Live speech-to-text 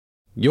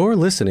You're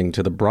listening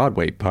to the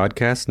Broadway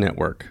Podcast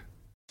Network.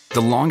 The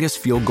longest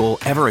field goal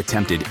ever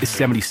attempted is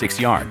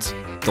 76 yards.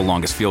 The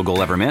longest field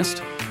goal ever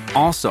missed?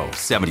 Also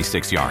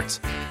 76 yards.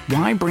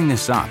 Why bring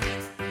this up?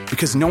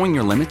 Because knowing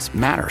your limits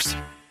matters,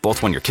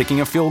 both when you're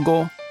kicking a field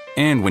goal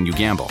and when you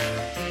gamble.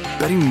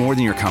 Betting more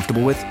than you're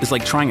comfortable with is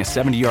like trying a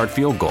 70-yard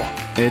field goal.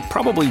 It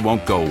probably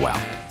won't go well.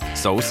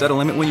 So set a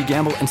limit when you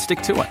gamble and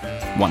stick to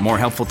it. Want more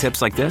helpful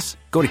tips like this?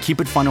 Go to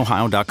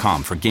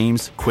keepitfunohio.com for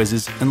games,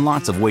 quizzes, and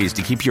lots of ways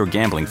to keep your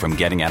gambling from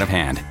getting out of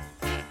hand.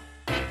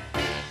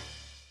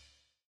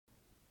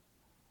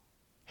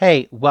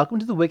 Hey, welcome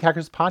to the Wig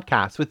Hackers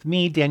Podcast with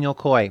me, Daniel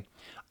Coy.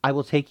 I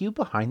will take you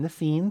behind the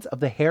scenes of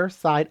the hair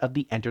side of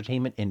the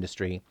entertainment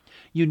industry.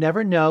 You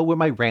never know where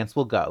my rants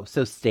will go,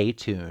 so stay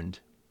tuned.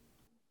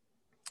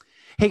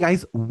 Hey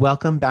guys,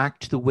 welcome back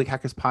to the Wig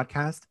Hackers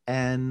Podcast.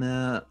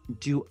 And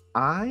do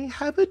I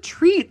have a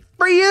treat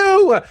for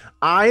you?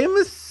 I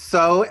am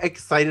so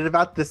excited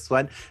about this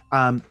one.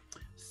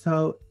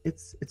 So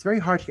it's very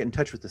hard to get in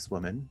touch with this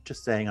woman,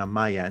 just saying on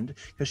my end,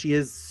 because she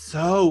is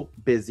so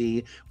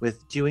busy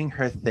with doing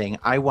her thing.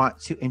 I want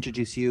to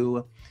introduce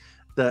you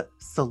the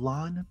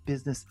salon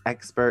business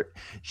expert.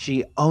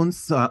 She owns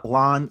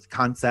salon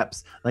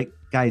concepts. Like,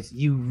 guys,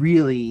 you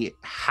really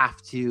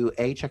have to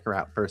check her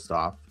out first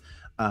off,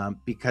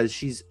 because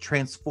she's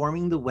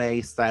transforming the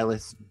way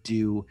stylists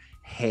do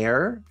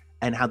hair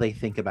and how they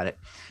think about it.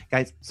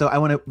 Guys, so I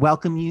want to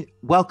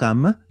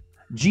welcome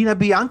Gina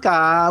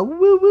Bianca.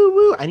 Woo, woo,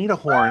 woo. I need a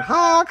horn.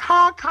 Honk,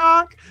 honk,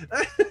 honk.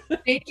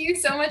 Thank you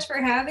so much for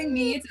having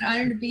me. It's an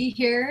honor to be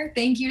here.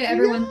 Thank you to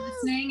everyone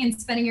listening and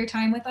spending your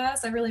time with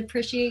us. I really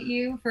appreciate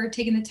you for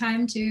taking the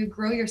time to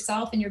grow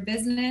yourself and your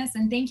business.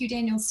 And thank you,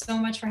 Daniel, so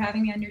much for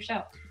having me on your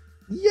show.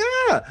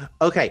 Yeah.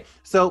 Okay.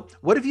 So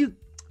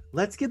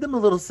let's give them a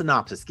little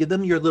synopsis. Give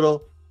them your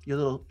little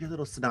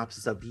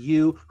synopsis of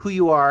you, who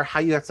you are, how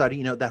you got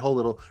started, that whole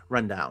little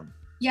rundown.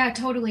 Yeah,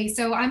 totally.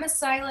 So I'm a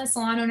stylist,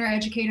 salon owner,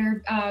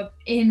 educator,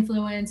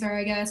 influencer,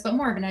 I guess, but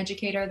more of an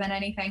educator than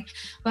anything.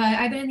 But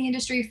I've been in the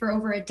industry for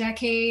over a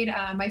decade.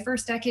 My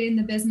first decade in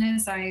the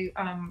business, I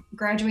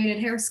graduated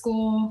hair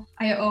school.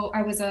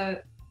 I was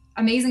a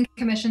amazing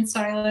commission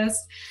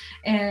stylist.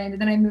 And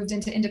then I moved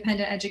into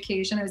independent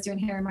education. I was doing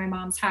hair in my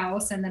mom's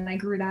house. And then I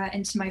grew that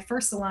into my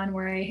first salon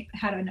where I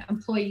had an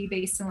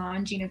employee-based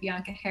salon, Gina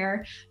Bianca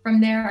Hair.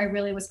 From there, I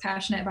really was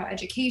passionate about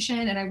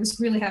education and I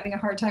was really having a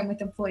hard time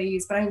with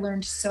employees, but I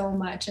learned so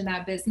much in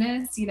that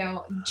business.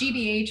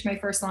 GBH, my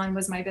first salon,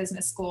 was my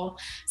business school.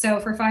 So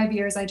for 5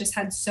 years, I just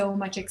had so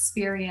much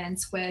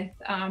experience with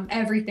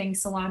everything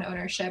salon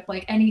ownership,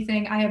 like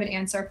anything. I have an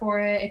answer for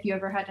it. If you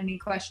ever had any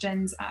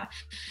questions,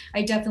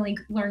 I definitely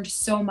learned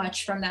so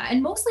much from that,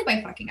 and mostly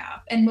by fucking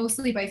up and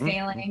mostly by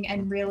failing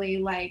and really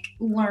like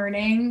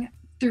learning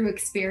through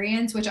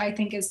experience, which I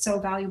think is so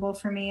valuable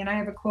for me. And I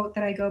have a quote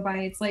that I go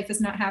by. It's life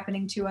is not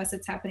happening to us,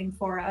 it's happening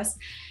for us.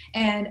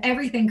 And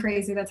everything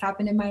crazy that's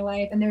happened in my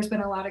life, and there's been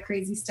a lot of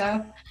crazy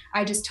stuff,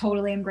 I just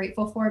totally am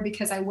grateful for,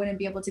 because I wouldn't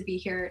be able to be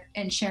here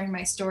and sharing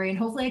my story. And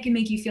hopefully I can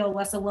make you feel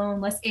less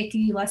alone, less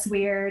icky, less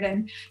weird.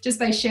 And just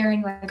by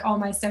sharing like all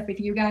my stuff with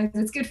you guys,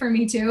 it's good for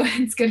me too.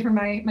 It's good for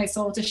my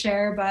soul to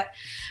share. But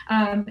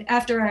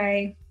after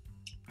I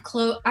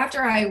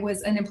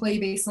was an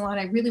employee-based salon,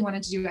 I really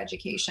wanted to do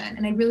education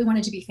and I really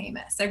wanted to be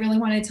famous. I really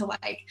wanted to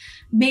like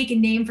make a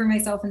name for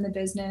myself in the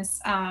business.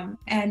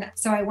 And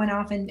so I went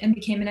off and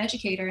became an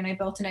educator, and I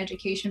built an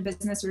education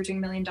business. We were doing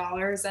 $1 million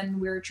and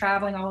we were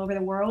traveling all over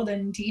the world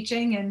and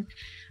teaching, and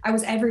I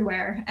was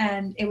everywhere.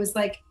 And it was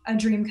like a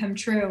dream come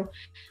true.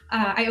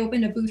 I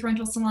opened a booth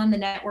rental salon, the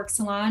Network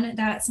Salon.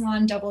 That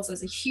salon doubles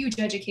as a huge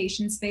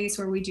education space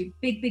where we do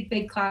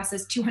big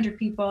classes, 200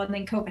 people, and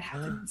then COVID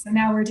happened. So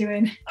now we're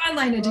doing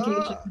online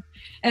education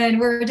and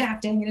we're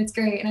adapting, and it's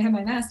great. And I have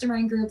my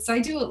mastermind group. So I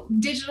do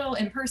digital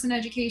in-person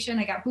education.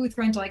 I got booth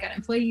rental, I got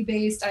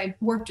employee-based. I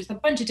worked with a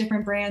bunch of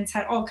different brands,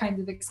 had all kinds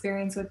of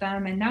experience with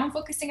them. And now I'm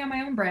focusing on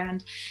my own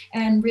brand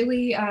and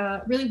really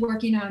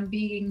working on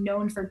being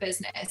known for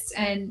business.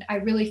 And I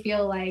really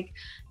feel like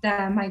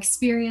that my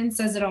experience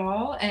says it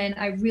all, and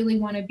I really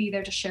want to be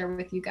there to share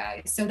with you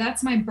guys. So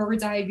that's my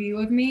bird's eye view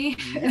of me.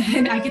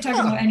 And I could talk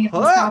about any of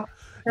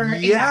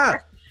these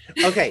topics.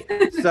 Okay,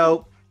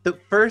 so the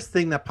first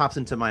thing that pops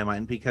into my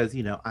mind, because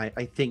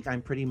I think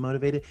I'm pretty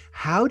motivated.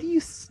 How do you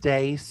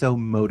stay so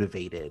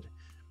motivated,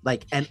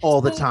 and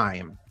all the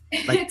time,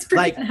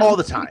 all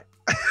the time?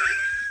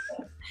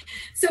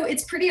 So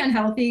it's pretty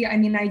unhealthy. I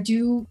mean, I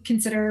do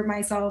consider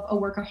myself a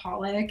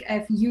workaholic.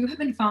 If you have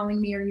been following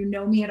me or you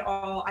know me at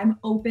all, I'm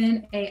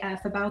open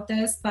AF about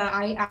this, but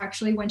I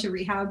actually went to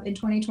rehab in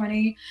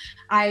 2020.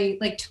 I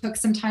took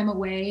some time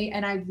away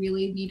and I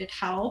really needed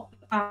help.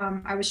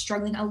 I was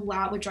struggling a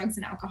lot with drugs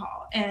and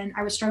alcohol, and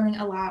I was struggling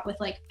a lot with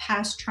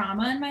past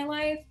trauma in my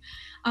life.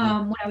 When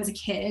I was a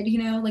kid,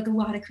 a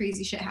lot of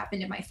crazy shit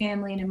happened in my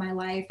family and in my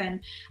life. And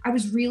I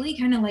was really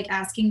kind of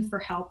asking for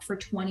help for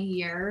 20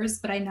 years,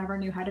 but I never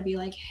knew how to be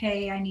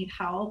hey, I need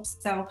help.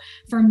 So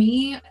for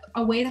me,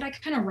 a way that I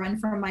kind of run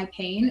from my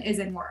pain is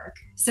in work.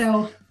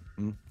 So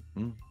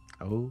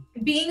Oh.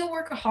 Being a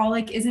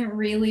workaholic isn't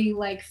really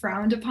like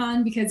frowned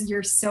upon because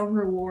you're so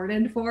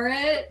rewarded for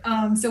it.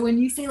 So when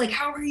you say like,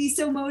 how are you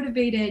so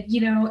motivated?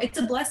 You know, it's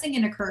a blessing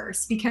and a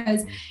curse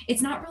because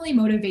it's not really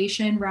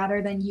motivation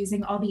rather than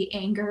using all the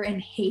anger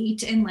and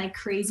hate and like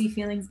crazy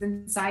feelings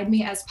inside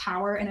me as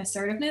power and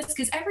assertiveness,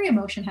 because every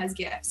emotion has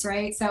gifts,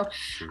 right? So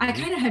I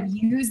kind of have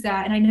used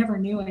that, and I never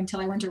knew until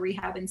I went to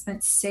rehab and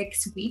spent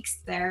 6 weeks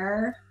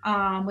there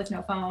with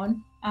no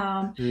phone.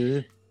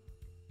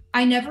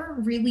 I never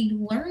really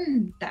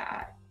learned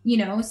that, you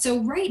know? So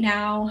right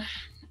now,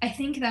 I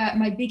think that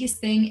my biggest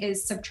thing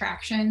is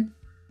subtraction,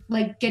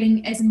 like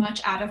getting as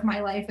much out of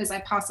my life as I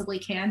possibly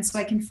can so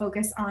I can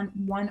focus on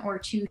 1 or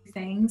 2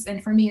 things.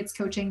 And for me, it's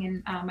coaching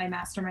in my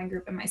mastermind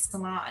group in my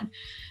salon,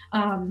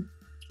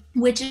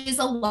 which is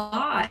a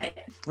lot.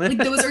 Like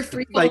those are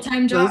 3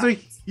 full-time jobs. Those are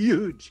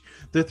huge.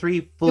 The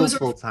 3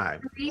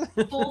 full-time. 3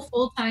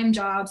 full-time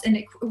jobs, and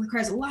it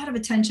requires a lot of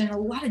attention, a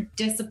lot of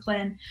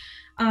discipline.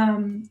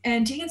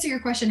 And to answer your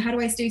question, how do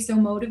I stay so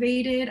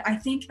motivated? I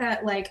think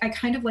that like I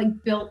kind of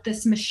like built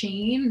this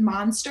machine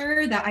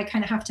monster that I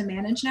kind of have to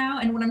manage now.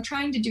 And what I'm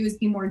trying to do is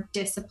be more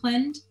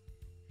disciplined.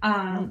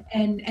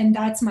 And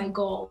that's my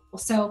goal.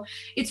 So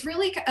it's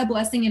really a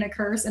blessing and a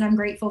curse, and I'm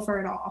grateful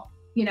for it all,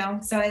 you know?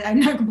 So I'm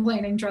not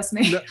complaining, trust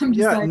me.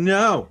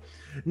 No,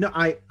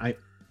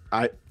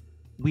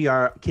 we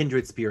are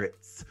kindred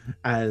spirits,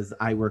 as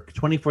I work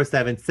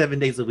 24/7, 7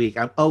 days a week.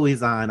 I'm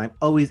always on, I'm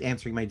always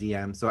answering my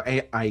DMs. So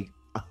I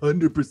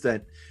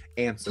 100%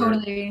 answer.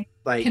 Totally.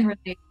 Like, can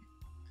relate.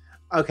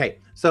 Okay.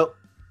 So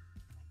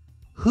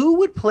who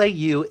would play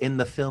you in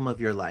the film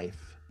of your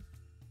life?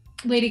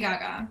 Lady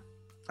Gaga.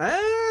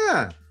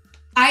 I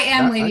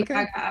am Lady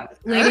Gaga.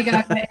 Lady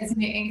Gaga is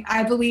me.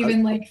 I believe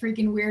in like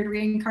freaking weird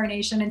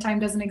reincarnation, and time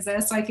doesn't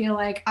exist. So I feel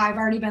like I've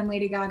already been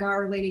Lady Gaga,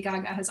 or Lady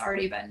Gaga has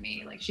already been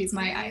me. Like she's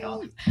my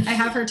idol. I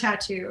have her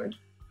tattooed.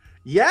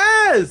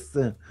 Yes.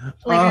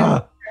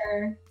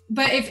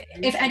 But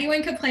if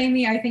anyone could play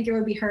me, I think it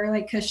would be her,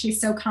 like, because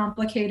she's so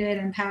complicated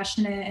and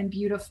passionate and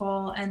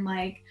beautiful, and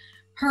like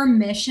her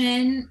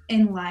mission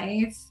in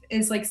life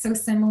is like so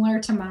similar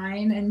to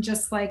mine, and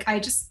just like I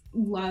just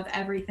love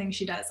everything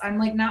she does. I'm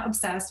like not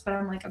obsessed, but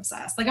I'm like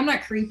obsessed. Like I'm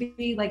not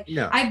creepy. Like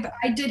no.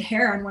 I did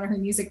hair on one of her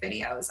music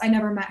videos. I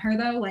never met her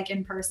though, like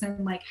in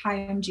person. Like,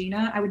 hi, I'm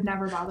Gina. I would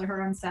never bother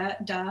her on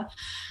set, duh.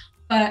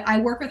 But I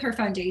work with her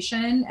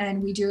foundation,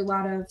 and we do a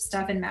lot of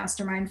stuff in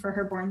mastermind for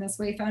her Born This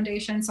Way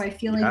Foundation. So I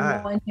feel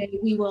like one day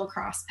we will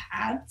cross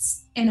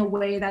paths in a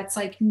way that's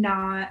like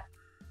not,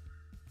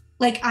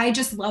 like I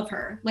just love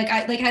her. Like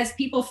as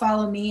people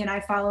follow me and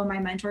I follow my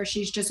mentor,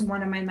 she's just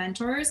one of my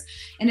mentors.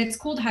 And it's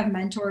cool to have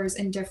mentors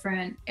in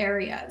different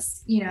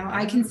areas. You know,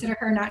 I consider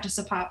her not just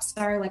a pop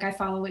star. Like I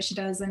follow what she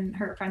does in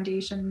her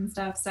foundation and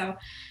stuff. So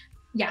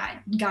yeah,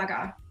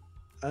 Gaga.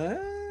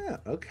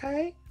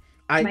 Okay.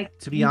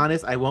 To be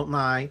honest, I won't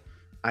lie.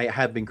 I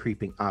have been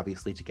creeping,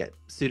 obviously, to get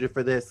suited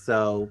for this.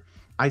 So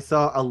I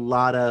saw a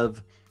lot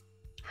of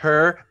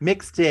her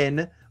mixed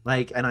in,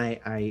 like, and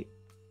I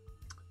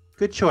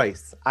good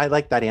choice. I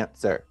like that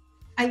answer.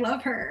 I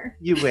love her.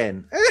 You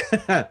win.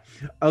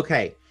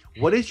 Okay.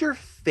 What is your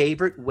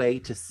favorite way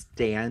to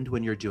stand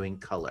when you're doing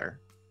color?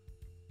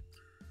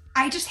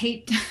 I just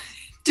hate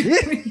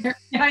doing hair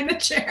behind the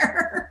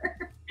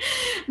chair.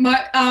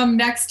 But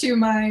next to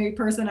my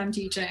person I'm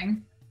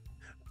teaching.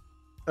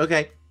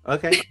 Okay.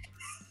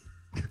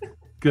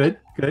 Good.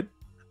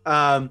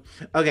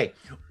 Okay.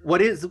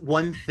 What is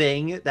one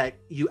thing that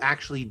you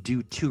actually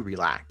do to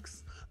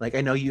relax? Like,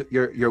 I know you're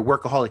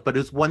workaholic, but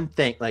it's one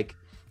thing, like,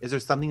 is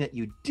there something that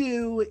you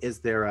do? Is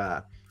there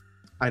I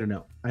don't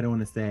know. I don't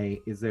want to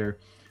say, is there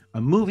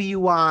a movie you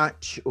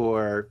watch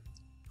or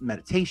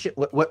meditation?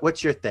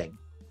 What's your thing?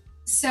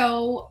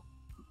 So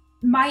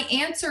my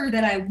answer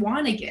that I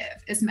want to give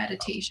is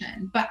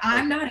meditation, but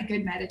I'm not a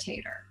good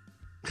meditator.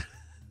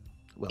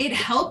 It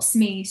helps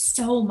me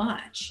so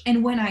much.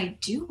 And when I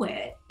do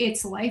it,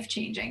 it's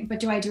life-changing. But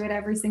do I do it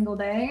every single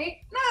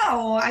day?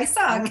 No, I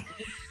suck.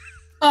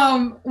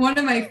 One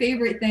of my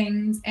favorite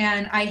things,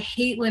 and I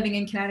hate living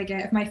in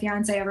Connecticut. If my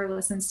fiance ever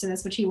listens to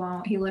this, which he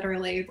won't, he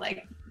literally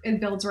like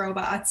builds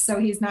robots, so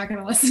he's not going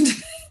to listen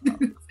to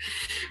this.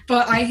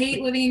 But I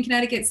hate living in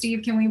Connecticut.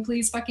 Steve, can we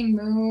please fucking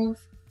move?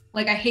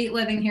 Like, I hate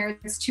living here.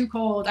 It's too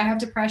cold. I have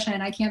depression.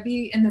 I can't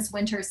be in this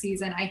winter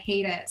season. I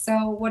hate it.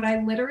 So what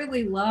I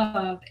literally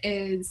love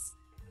is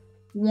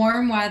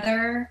warm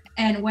weather.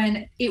 And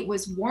when it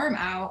was warm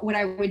out, what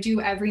I would do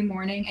every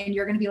morning, and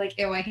you're going to be like,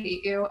 ew, I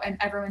hate you. And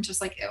everyone's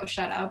just like, ew,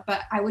 shut up.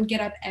 But I would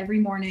get up every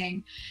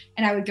morning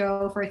and I would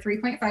go for a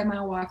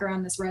 3.5-mile walk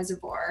around this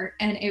reservoir.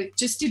 And it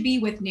just to be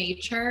with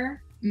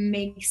nature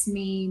makes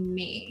me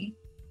me.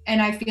 And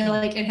I feel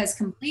like it has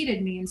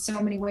completed me in so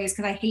many ways,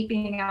 because I hate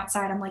being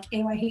outside. I'm like,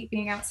 ew, I hate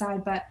being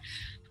outside. But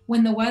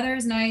when the weather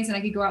is nice and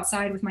I could go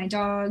outside with my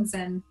dogs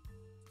and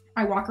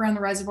I walk around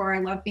the reservoir, I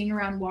love being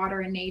around water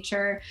and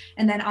nature.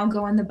 And then I'll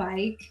go on the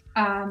bike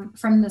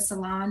from the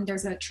salon.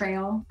 There's a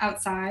trail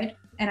outside,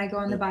 and I go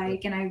on the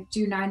bike and I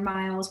do 9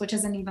 miles, which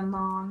isn't even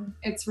long.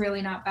 It's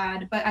really not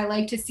bad, but I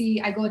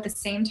go at the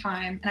same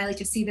time and I like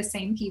to see the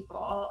same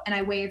people and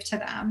I wave to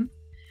them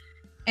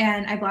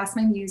and I blast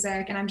my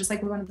music and I'm just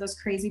like one of those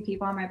crazy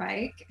people on my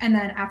bike. And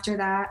then after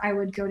that, I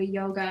would go to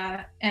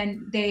yoga,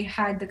 and they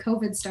had the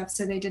COVID stuff.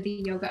 So they did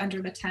the yoga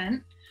under the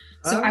tent.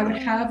 So I would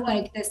have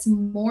like this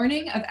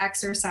morning of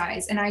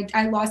exercise, and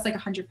I lost like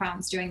 100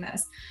 pounds doing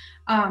this.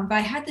 But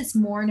I had this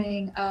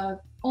morning of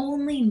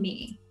only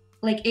me,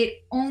 like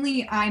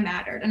only I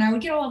mattered. And I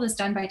would get all this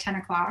done by 10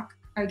 o'clock.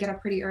 I would get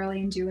up pretty early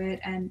and do it.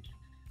 And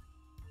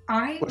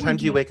what time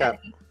do you wake up?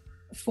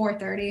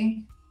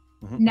 4:30.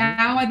 Mm-hmm.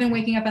 Now I've been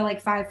waking up at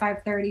like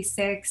 5:30,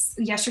 6.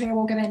 Yesterday I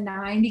woke up at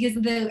 9 because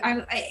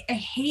I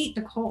hate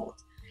the cold.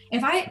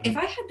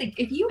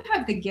 If you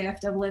have the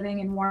gift of living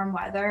in warm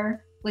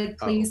weather, like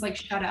please like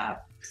shut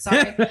up.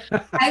 Sorry.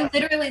 I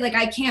literally like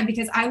I can't,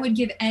 because I would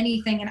give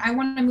anything, and I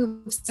want to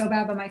move so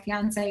bad, but my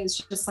fiance is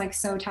just like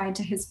so tied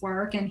to his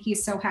work and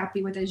he's so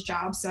happy with his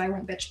job, so I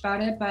won't bitch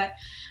about it. But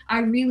I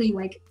really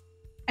like,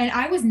 and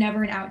I was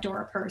never an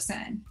outdoor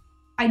person.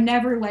 I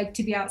never liked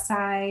to be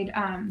outside.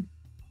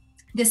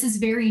 This is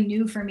very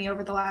new for me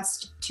over the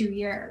last 2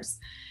 years.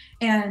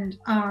 And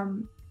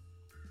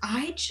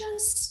I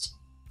just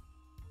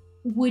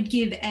would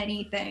give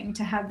anything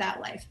to have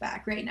that life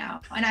back right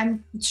now. And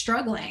I'm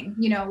struggling,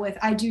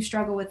 I do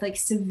struggle with like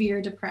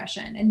severe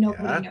depression, and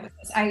nobody knows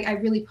this. I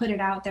really put it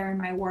out there in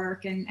my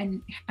work and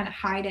kind of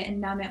hide it and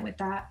numb it with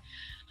that.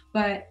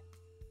 But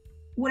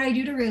what I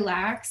do to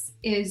relax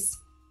is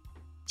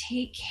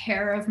take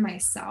care of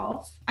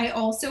myself. I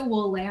also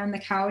will lay on the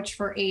couch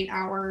for 8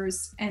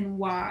 hours and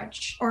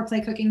watch or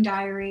play Cooking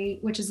Diary,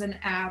 which is an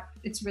app.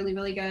 It's really,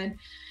 really good.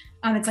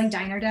 It's like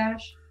Diner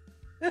Dash.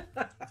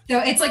 So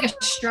it's like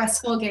a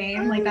stressful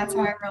game. Like that's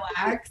how I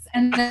relax.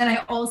 And then I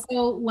also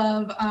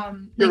love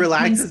your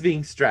relax is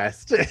being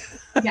stressed.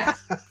 Yeah.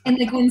 And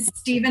like when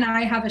Steve and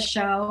I have a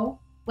show,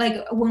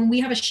 like when we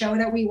have a show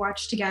that we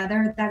watch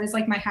together, that is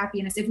like my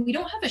happiness. If we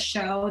don't have a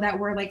show that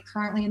we're like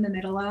currently in the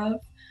middle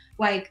of,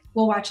 like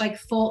we'll watch like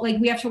full, like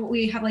we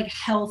have like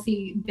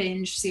healthy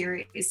binge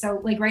series. So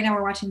like right now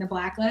we're watching The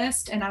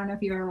Blacklist, and I don't know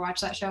if you ever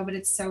watched that show, but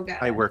it's so good.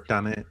 I worked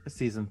on it,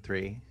 season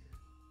 3.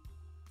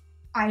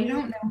 I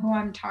don't know who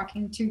I'm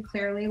talking to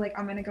clearly. Like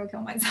I'm gonna go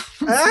kill myself.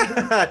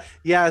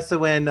 Yeah. So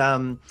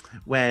when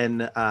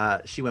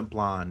she went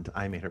blonde,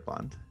 I made her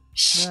blonde.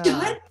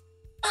 Shut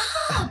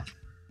up.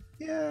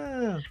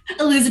 Yeah.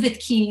 Elizabeth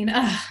Keene.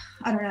 I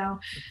don't know.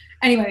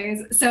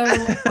 Anyways, so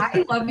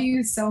I love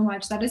you so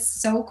much. That is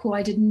so cool.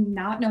 I did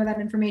not know that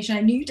information.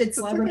 I knew you did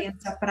celebrity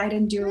and stuff, but I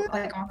didn't do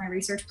like all my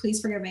research.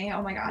 Please forgive me.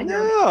 Oh my God.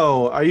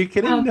 No, are you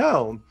kidding?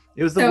 No,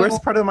 it was the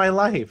worst part of my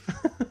life.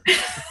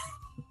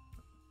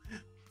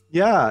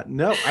 Yeah,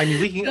 no. I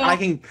mean, I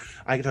can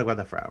talk about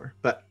that for an hour,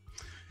 but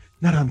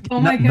not on. Oh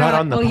my God. Not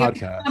on the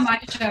podcast. You have to come on my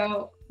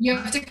show. You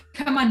have to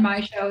come on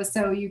my show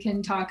so you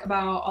can talk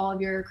about all of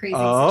your crazy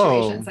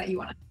situations that you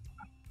want to.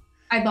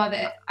 I'd love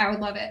it. I would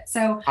love it.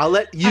 So I'll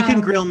let you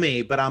can grill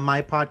me, but on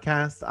my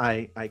podcast,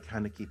 I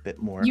kind of keep it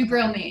more. You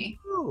grill me.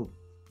 Oh,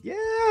 yeah.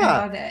 I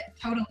love it.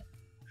 Totally.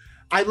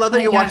 I love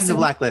that you're watching The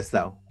Blacklist,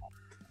 though.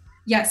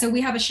 Yeah. So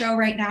we have a show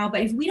right now,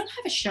 but if we don't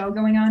have a show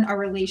going on, our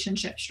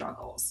relationship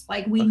struggles.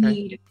 Like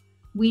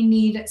we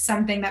need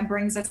something that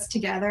brings us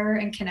together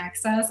and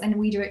connects us. And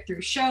we do it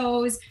through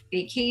shows,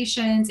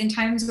 vacations, and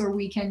times where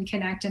we can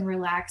connect and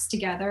relax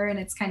together. And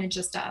it's kind of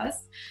just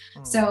us.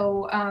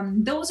 So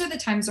those are the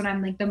times when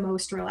I'm like the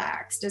most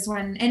relaxed, is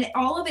when, and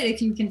all of it,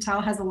 if you can tell,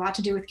 has a lot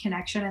to do with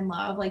connection and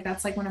love. Like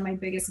that's like one of my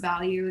biggest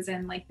values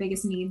and like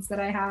biggest needs that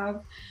I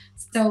have.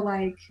 So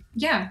like,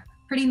 yeah,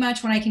 pretty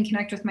much when I can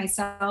connect with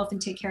myself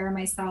and take care of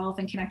myself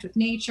and connect with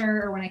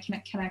nature, or when I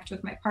can connect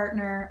with my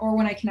partner, or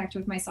when I connect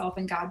with myself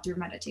and God through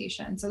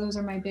meditation. So those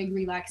are my big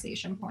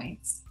relaxation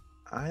points.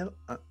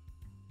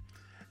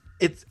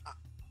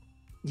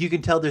 You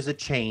can tell there's a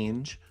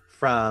change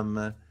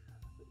from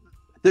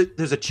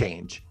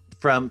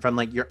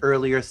like your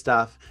earlier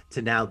stuff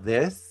to now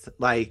this.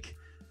 Like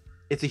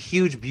it's a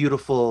huge,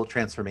 beautiful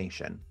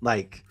transformation,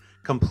 like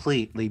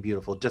completely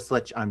beautiful.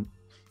 I'm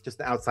just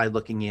the outside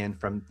looking in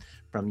from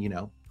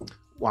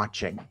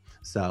watching.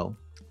 So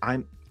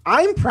I'm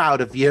proud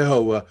of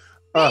you.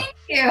 Thank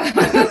you.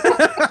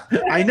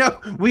 I know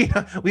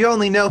we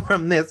only know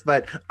from this,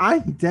 but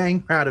I'm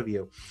dang proud of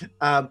you.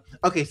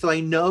 Okay, so I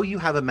know you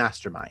have a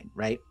mastermind,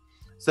 right?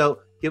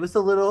 So give us a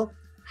little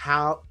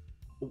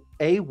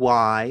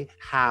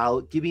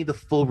give me the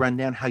full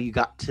rundown how you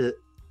got to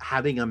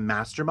having a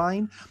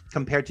mastermind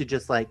compared to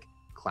just like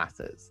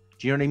classes.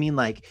 Do you know what I mean?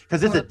 Like,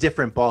 because it's a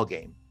different ball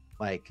game.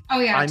 Like, oh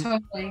yeah,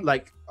 totally.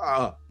 Like,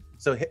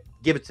 so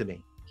give it to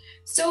me.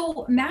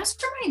 So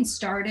mastermind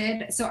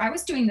started, so I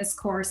was doing this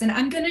course, and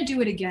I'm going to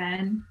do it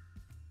again.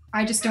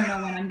 I just don't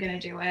know when I'm going to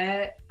do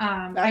it.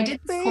 I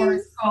did this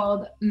course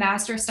called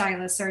Master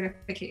Stylist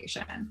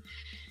Certification.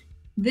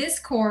 This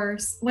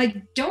course,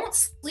 like, don't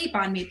sleep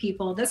on me,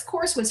 people. This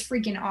course was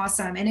freaking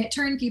awesome, and it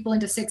turned people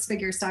into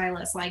 6-figure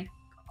stylists, like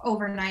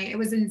overnight. It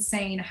was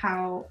insane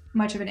how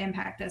much of an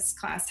impact this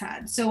class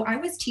had. So I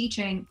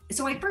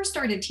first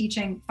started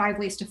teaching 5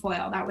 ways to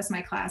foil. That was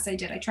my class I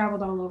did. I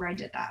traveled all over, I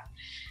did that.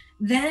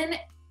 Then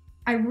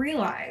I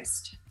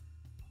realized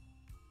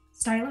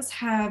stylists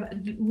have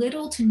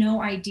little to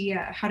no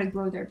idea how to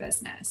grow their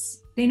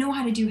business. They know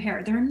how to do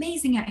hair. They're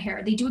amazing at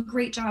hair. They do a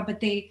great job,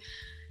 but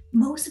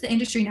most of the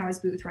industry now is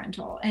booth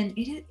rental, and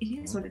it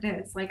is what it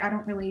is. Like, I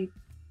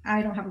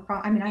don't have a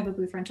problem. I mean, I have a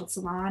booth rental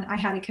salon. I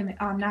had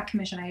not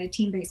commission. I had a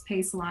team-based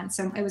pay salon.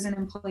 So it was an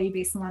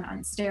employee-based salon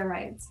on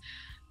steroids.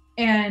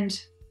 And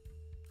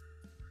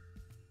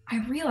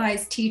I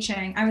realized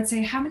teaching, I would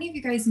say, how many of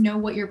you guys know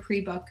what your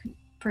pre-book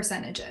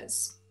percentage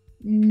is?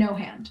 No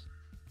hand.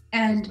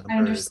 And I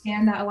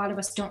understand that a lot of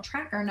us don't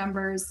track our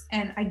numbers,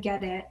 and I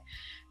get it,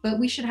 but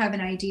we should have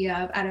an idea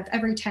of, out of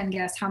every 10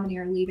 guests, how many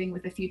are leaving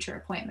with a future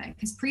appointment,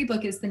 because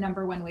pre-book is the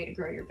number one way to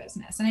grow your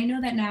business. And I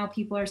know that now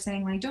people are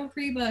saying, like, don't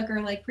pre-book,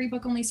 or like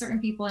pre-book only certain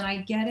people. And I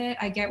get it.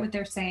 I get what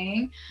they're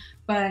saying.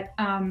 But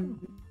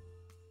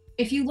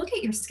if you look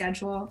at your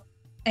schedule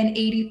and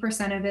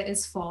 80% of it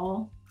is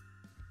full,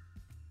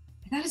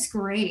 that is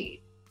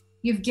great.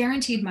 You have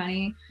guaranteed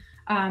money.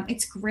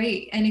 It's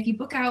great. And if you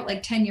book out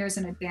like 10 years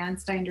in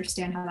advance, I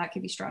understand how that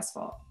could be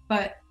stressful,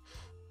 but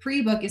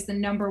pre-book is the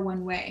number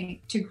one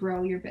way to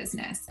grow your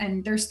business.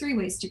 And there's 3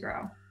 ways to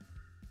grow: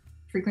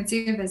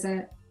 frequency of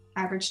visit,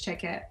 average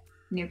ticket,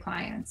 new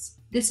clients.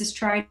 This is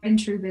tried and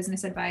true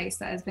business advice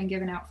that has been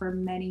given out for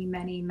many,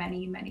 many,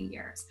 many, many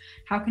years.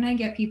 How can I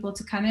get people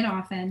to come in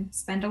often,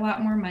 spend a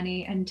lot more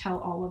money, and tell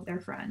all of their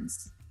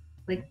friends?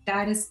 Like,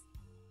 that is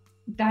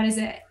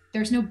it.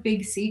 There's no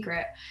big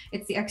secret.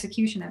 It's the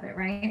execution of it,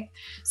 right?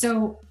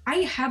 So I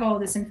have all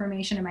this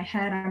information in my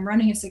head. I'm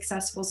running a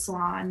successful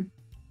salon.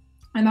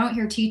 I'm out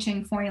here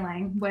teaching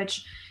foiling,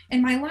 which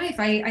in my life,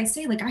 I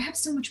say, like, I have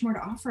so much more to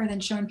offer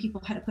than showing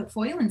people how to put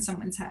foil in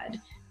someone's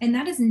head. And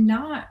that is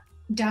not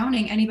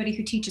downing anybody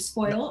who teaches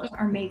foil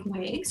or make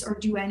wigs or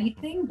do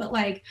anything, but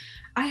like,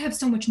 I have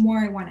so much more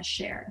I want to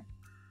share.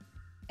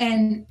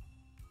 And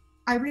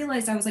I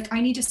realized, I was like,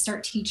 I need to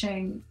start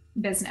teaching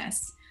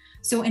business.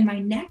 So in my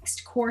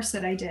next course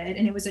that I did,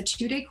 and it was a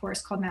 2-day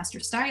course called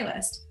Master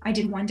Stylist, I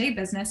did 1 day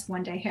business,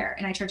 1 day hair,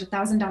 and I charged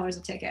 $1,000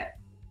 a ticket.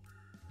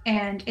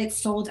 And it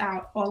sold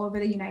out all over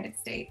the United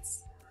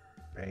States.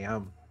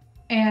 Bam.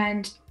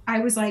 And I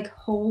was like,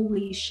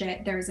 holy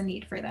shit, there's a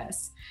need for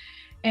this.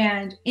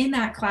 And in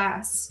that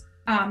class,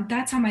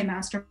 that's how my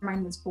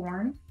mastermind was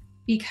born,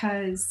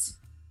 because,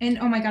 and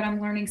oh my God,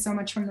 I'm learning so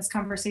much from this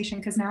conversation,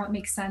 because now it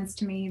makes sense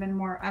to me even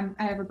more.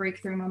 I have a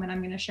breakthrough moment I'm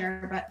going to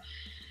share, but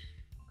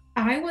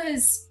I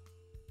was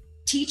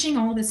teaching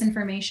all this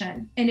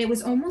information, and it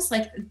was almost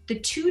like the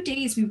 2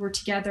 days we were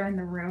together in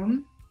the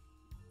room,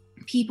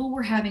 people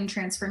were having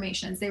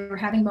transformations. They were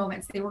having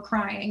moments. They were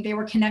crying. They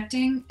were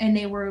connecting, and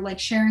they were like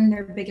sharing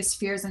their biggest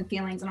fears and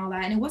feelings and all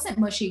that. And it wasn't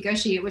mushy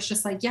gushy. It was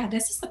just like, yeah,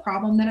 this is the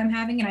problem that I'm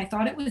having. And I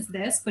thought it was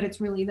this, but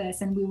it's really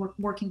this. And we were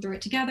working through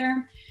it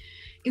together.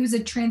 It was a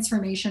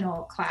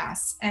transformational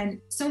class. And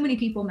so many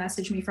people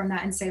message me from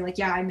that and say, like,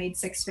 yeah, I made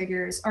 6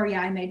 figures, or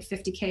yeah, I made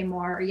 50K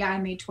more, or yeah, I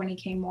made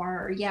 20K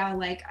more, or yeah,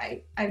 like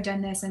I've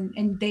done this,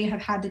 and they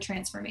have had the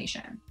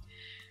transformation.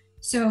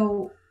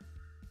 So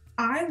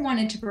I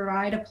wanted to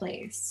provide a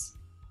place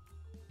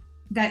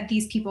that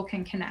these people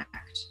can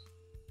connect.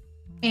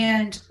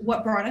 And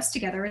what brought us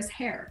together is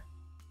hair.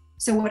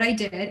 So what I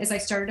did is I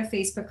started a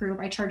Facebook group.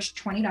 I charged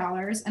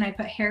 $20 and I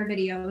put hair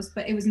videos,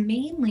 but it was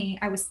mainly,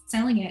 I was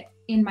selling it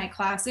in my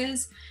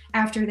classes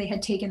after they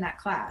had taken that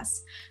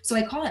class. So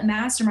I call it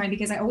mastermind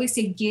because I always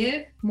say,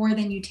 give more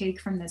than you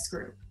take from this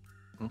group.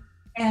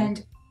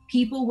 And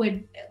people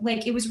would,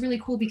 like, it was really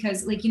cool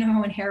because, like, you know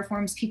how in hair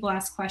forums, people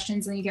ask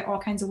questions and you get all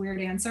kinds of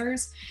weird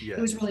answers. Yes.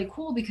 It was really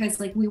cool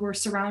because, like, we were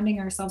surrounding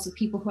ourselves with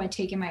people who had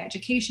taken my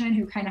education,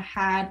 who kind of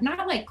had,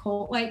 not like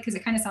cult-like, because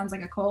it kind of sounds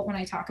like a cult when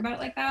I talk about it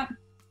like that,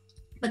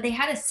 but they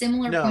had a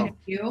similar point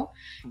of view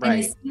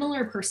and a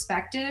similar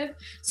perspective.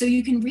 So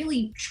you can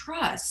really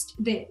trust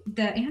the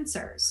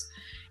answers.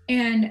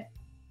 And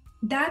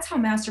that's how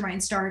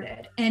Mastermind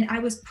started. And I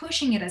was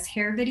pushing it as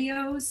hair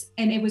videos,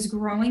 and it was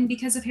growing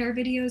because of hair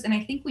videos. And I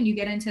think when you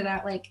get into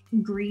that like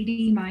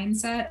greedy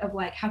mindset of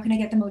like, how can I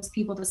get the most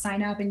people to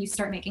sign up, and you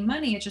start making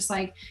money, it's just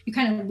like, you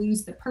kind of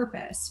lose the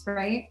purpose,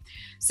 right?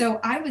 So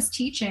I was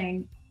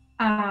teaching,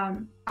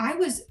 I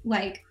was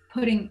like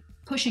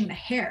pushing the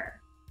hair.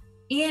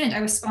 And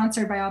I was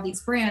sponsored by all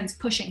these brands,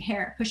 pushing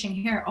hair.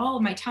 All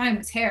of my time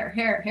was hair.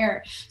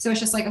 So it's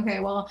just like, okay,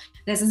 well,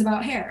 this is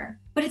about hair,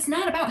 but it's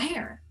not about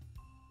hair.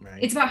 Right.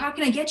 It's about how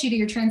can I get you to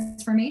your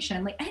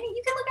transformation? Like, you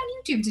can look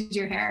on YouTube to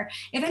do hair.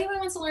 If anyone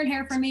wants to learn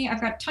hair from me, I've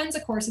got tons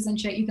of courses and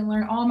shit. You can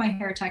learn all my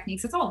hair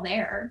techniques. It's all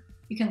there.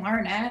 You can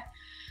learn it.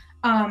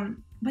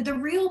 But the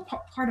real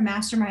part of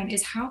Mastermind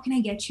is how can I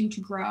get you to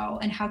grow,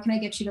 and how can I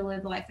get you to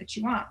live the life that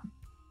you want?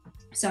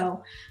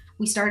 So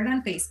we started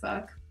on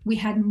Facebook. We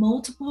had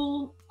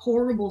multiple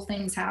horrible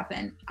things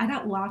happen. I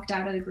got locked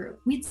out of the group.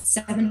 We had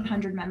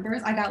 700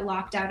 members. I got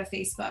locked out of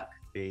Facebook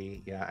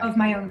of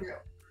my own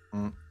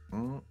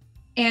group.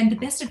 And the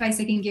best advice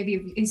I can give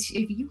you is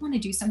if you want to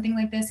do something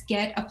like this,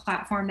 get a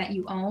platform that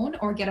you own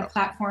or get a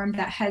platform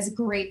that has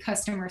great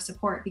customer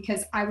support,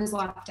 because I was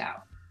locked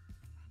out.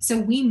 So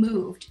we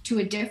moved to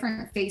a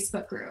different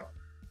Facebook group.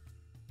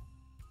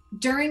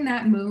 During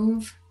that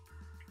move,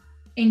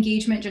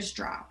 engagement just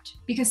dropped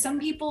because some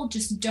people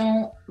just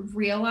don't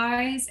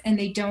realize and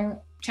they don't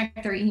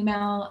check their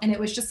email, and it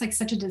was just like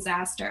such a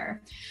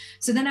disaster.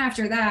 So then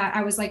after that,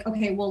 I was like,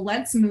 okay, well,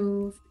 let's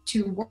move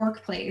to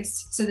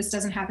Workplace so this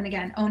doesn't happen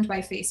again, owned by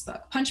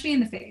Facebook. Punch me in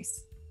the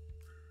face.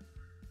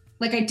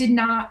 Like, I did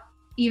not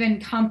even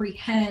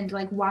comprehend,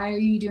 like, why are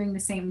you doing the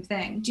same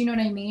thing? Do you know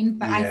what I mean?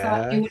 But I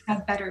thought it would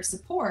have better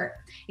support.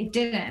 It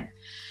didn't.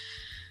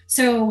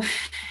 So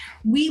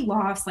we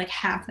lost like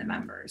half the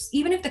members.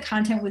 Even if the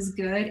content was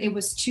good, it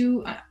was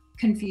too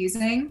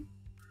confusing,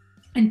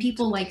 and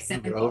people like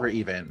simple. Over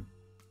even.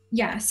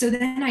 Yeah. So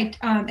then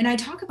I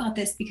talk about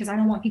this because I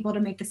don't want people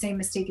to make the same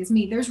mistake as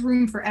me. There's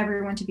room for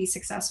everyone to be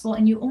successful,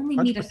 and you only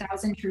need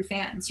 1,000 true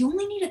fans. You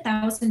only need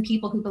 1,000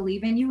 people who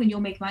believe in you, and you'll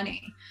make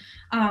money.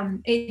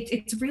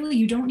 It's really,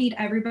 you don't need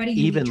everybody.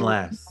 Even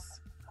less.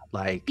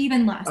 Like,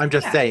 even less. I'm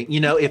just saying,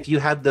 you know, if you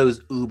have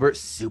those uber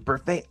super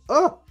fans,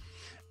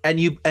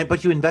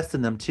 but you invest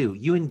in them too.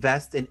 You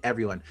invest in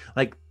everyone.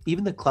 Like,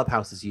 even the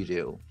clubhouses you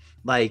do,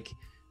 like,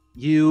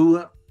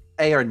 you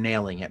are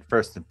nailing it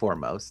first and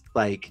foremost.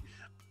 Like,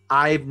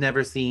 I've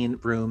never seen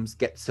rooms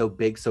get so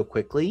big so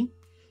quickly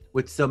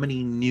with so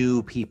many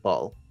new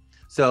people.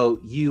 So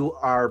you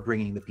are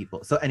bringing the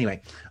people. So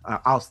anyway,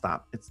 I'll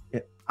stop.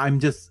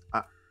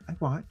 I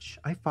watch,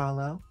 I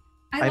follow.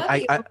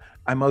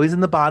 I'm always in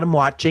the bottom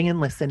watching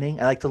and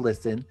listening. I like to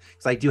listen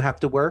because I do have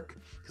to work,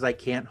 because I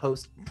can't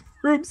host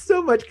rooms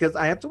so much because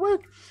I have to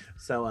work.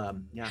 So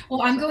yeah.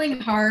 Well, I'm going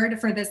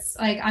hard for this.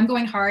 Like, I'm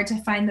going hard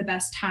to find the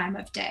best time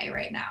of day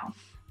right now.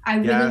 I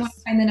really want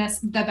to find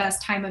the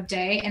best time of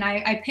day. And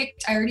I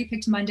already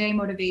picked Monday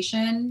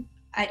motivation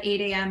at 8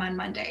 a.m. on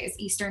Mondays,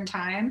 Eastern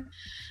time,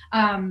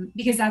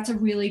 because that's a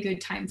really good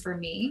time for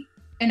me.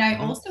 And I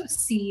also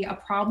see a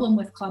problem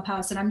with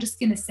Clubhouse, and I'm just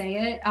going to say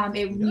it.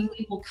 It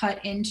really will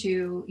cut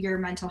into your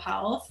mental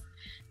health,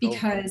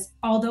 because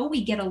although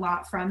we get a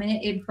lot from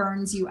it, it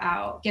burns you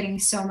out getting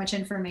so much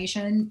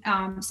information.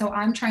 So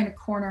I'm trying to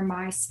corner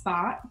my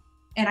spot.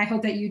 And I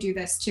hope that you do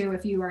this too,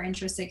 if you are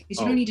interested,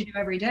 because you don't need to do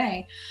every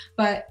day,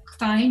 but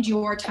find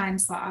your time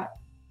slot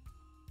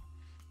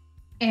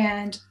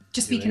and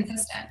just be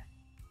consistent.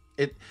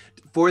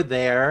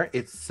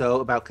 It's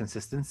so about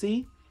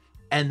consistency,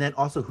 and then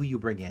also who you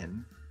bring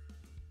in.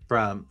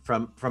 From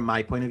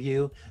my point of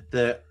view,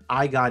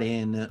 I got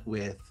in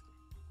with,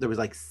 there was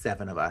like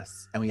 7 of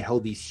us, and we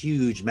held these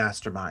huge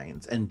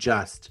masterminds and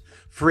just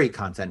free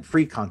content,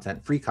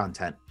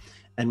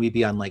 and we'd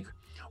be on like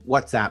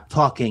WhatsApp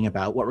talking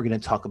about what we're going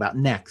to talk about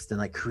next, and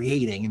like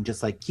creating and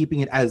just like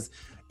keeping it as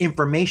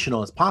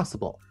informational as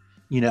possible,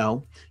 you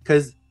know,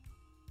 because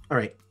all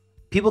right,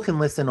 people can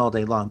listen all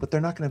day long, but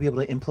they're not going to be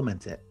able to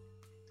implement it.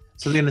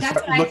 So they're going to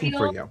start looking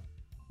for you.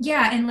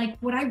 Yeah. And like,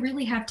 what I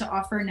really have to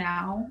offer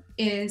now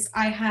is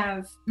I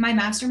have my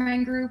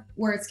mastermind group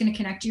where it's going to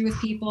connect you with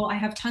people. I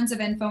have tons of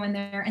info in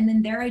there. And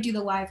then there I do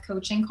the live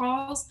coaching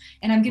calls,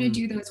 and I'm going to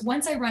do those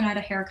once I run out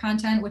of hair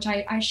content, which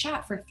I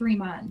shot for 3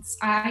 months.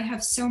 I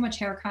have so much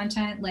hair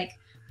content, like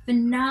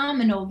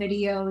phenomenal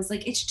videos.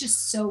 Like, it's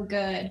just so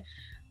good.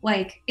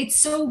 Like, it's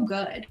so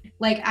good.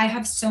 Like, I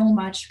have so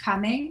much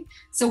coming.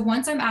 So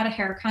once I'm out of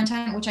hair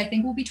content, which I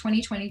think will be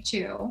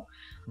 2022,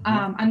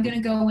 I'm going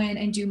to go in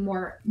and do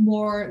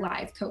more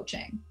live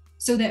coaching,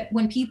 so that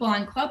when people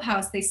on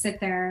Clubhouse, they sit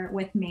there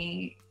with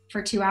me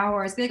for 2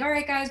 hours, be like, all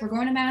right, guys, we're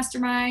going to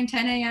mastermind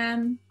 10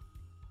 a.m.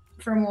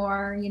 for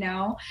more, you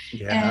know.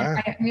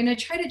 And I'm going to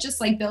try to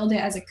just like build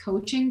it as a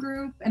coaching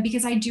group, and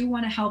because I do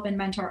want to help and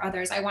mentor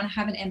others. I want to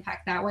have an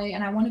impact that way,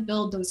 and I want to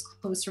build those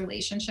close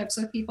relationships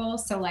with people.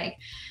 So like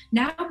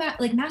now,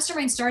 like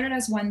mastermind started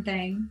as one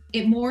thing,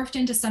 it morphed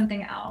into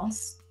something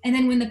else. And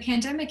then when the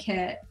pandemic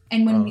hit,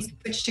 and when we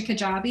switched to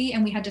Kajabi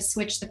and we had to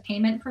switch the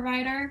payment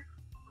provider,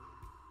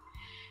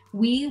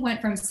 we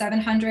went from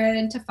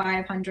 700 to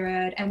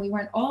 500, and we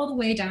went all the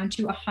way down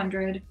to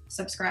 100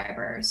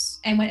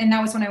 subscribers. And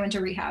that was when I went to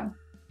rehab.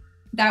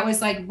 That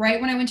was like right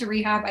when I went to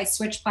rehab. I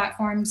switched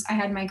platforms. I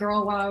had my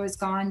girl, while I was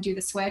gone, do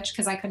the switch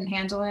because I couldn't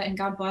handle it. And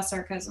God bless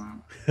her, because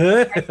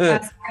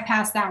I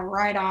passed that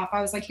right off.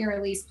 I was like, here,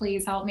 Elise,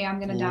 please help me. I'm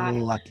going to die.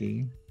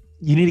 Lucky.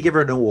 You need to give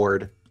her an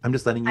award. I'm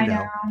just letting you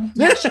know.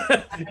 Yeah,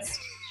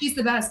 she's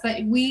the best.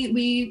 But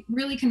we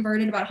really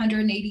converted about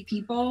 180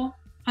 people,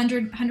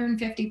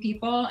 150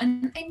 people.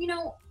 And you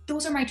know,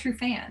 those are my true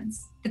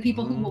fans, the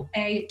people who will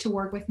pay to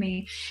work with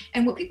me.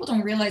 And what people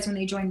don't realize when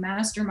they join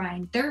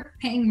Mastermind, they're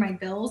paying my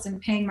bills and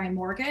paying my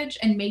mortgage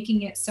and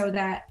making it so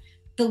that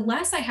the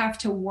less I have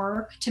to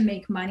work to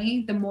make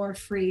money, the more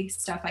free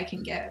stuff I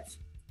can give.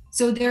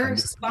 So they're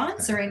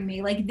sponsoring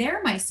me, like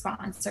they're my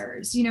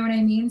sponsors, you know what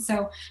I mean?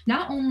 So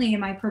not only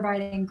am I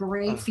providing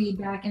great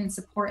feedback and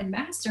support in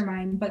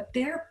Mastermind, but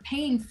they're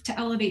paying to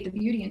elevate the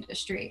beauty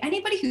industry.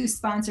 Anybody who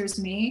sponsors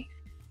me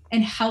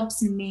and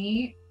helps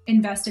me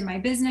invest in my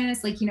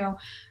business, like,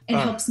 it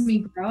helps me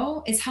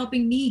grow, is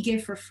helping me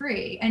give for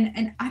free.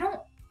 And I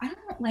don't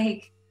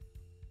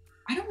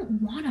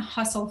want to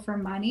hustle for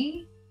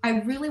money.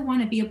 I really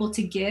want to be able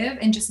to give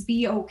and just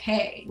be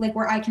okay, like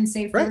where I can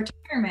save for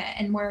retirement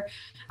and where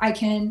I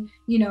can,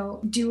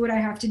 do what I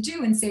have to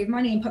do and save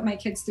money and put my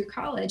kids through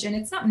college. And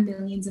it's not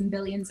millions and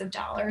billions of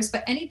dollars,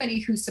 but anybody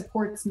who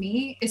supports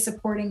me is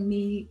supporting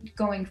me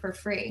going for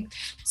free.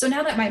 So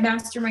now that my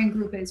mastermind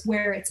group is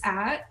where it's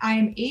at,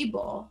 I'm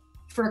able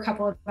for a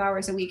couple of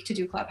hours a week to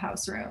do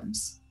clubhouse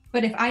rooms.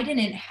 But if I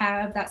didn't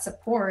have that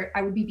support,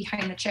 I would be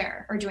behind the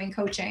chair or doing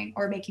coaching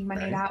or making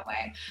money that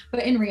way.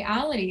 But in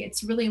reality,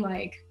 it's really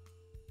like,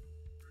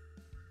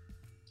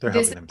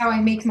 this is how I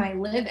make my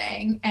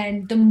living.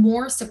 And the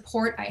more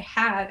support I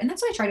have, and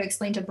that's what I try to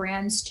explain to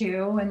brands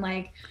too. And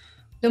like,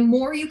 the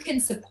more you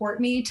can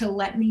support me to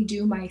let me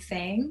do my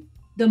thing,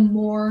 the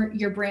more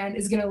your brand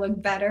is going to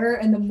look better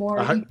and the more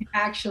you can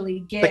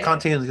actually get. The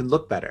content can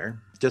look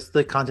better. Just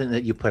the content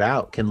that you put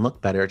out can look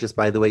better just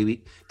by the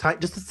way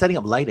just setting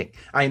up lighting.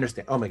 I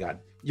understand. Oh my God.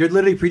 You're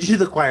literally preaching to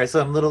the choir.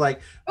 So I'm a little like,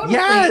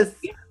 yes.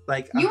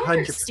 Like you 100%.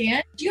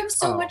 Understand, you have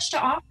so much to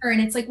offer. And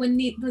it's like when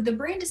the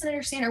brand doesn't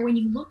understand or when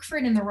you look for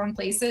it in the wrong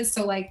places.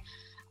 So like,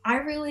 I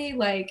really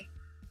like,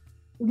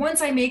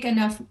 once I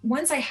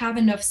have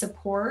enough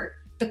support,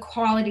 the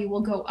quality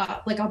will go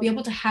up. Like I'll be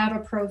able to have a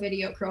pro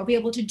video crew. I'll be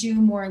able to do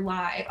more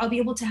live. I'll be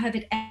able to have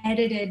it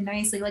edited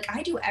nicely. Like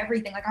I do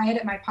everything. Like I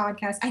edit my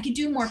podcast. I could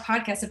do more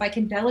podcasts if I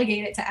can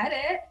delegate it to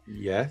edit.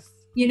 Yes.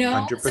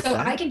 100%. So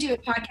I can do a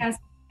podcast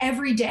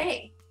every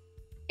day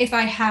if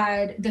I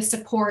had the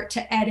support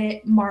to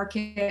edit,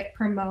 market,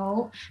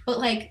 promote, but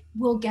like,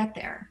 we'll get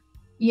there,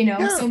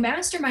 So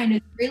Mastermind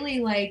is really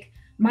like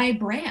my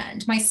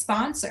brand, my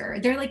sponsor.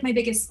 They're like my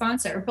biggest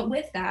sponsor, but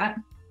with that,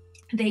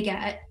 they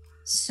get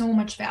so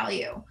much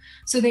value.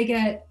 So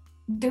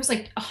there's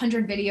like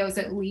 100 videos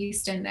at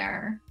least in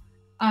there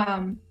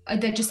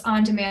that just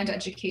on-demand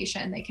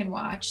education they can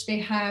watch. They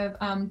have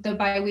the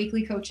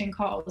bi-weekly coaching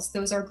calls.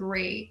 Those are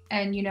great.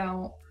 And,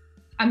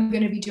 I'm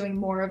going to be doing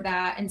more of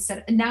that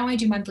instead. Now I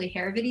do monthly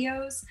hair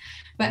videos,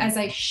 but as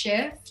I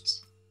shift,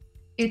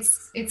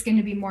 it's going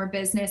to be more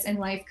business and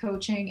life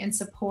coaching and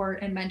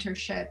support and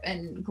mentorship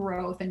and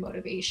growth and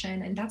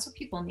motivation. And that's what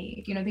people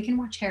need. They can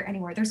watch hair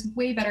anywhere. There's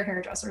way better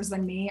hairdressers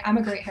than me. I'm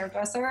a great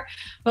hairdresser,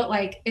 but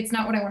like, it's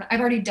not what I want.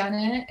 I've already done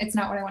it. It's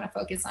not what I want to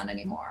focus on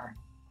anymore.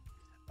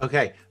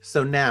 Okay.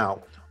 So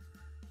now,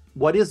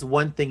 what is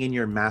one thing in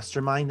your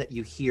mastermind that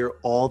you hear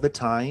all the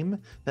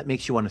time that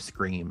makes you want to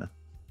scream?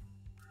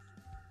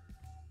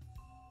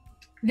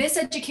 This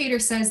educator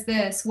says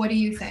this. What do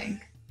you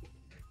think?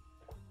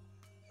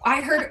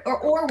 I heard,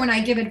 or when I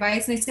give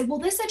advice and they say, well,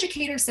 this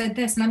educator said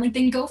this. And I'm like,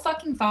 then go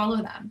fucking follow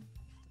them.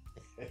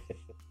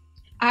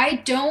 I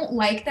don't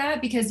like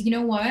that because you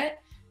know what?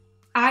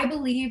 I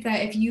believe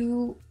that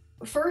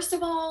first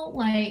of all,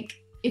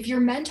 like if your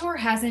mentor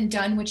hasn't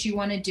done what you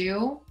want to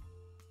do.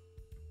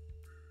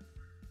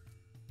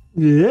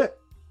 Yeah.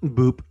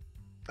 Boop.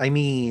 I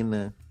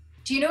mean.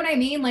 Do you know what I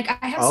mean? Like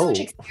I have so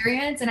much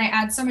experience and I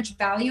add so much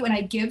value and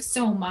I give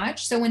so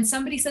much. So when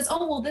somebody says,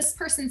 oh, well, this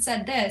person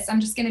said this, I'm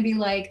just going to be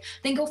like,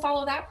 then go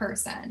follow that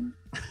person.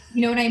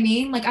 You know what I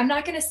mean? Like, I'm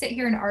not going to sit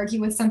here and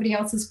argue with somebody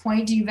else's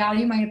point. Do you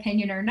value my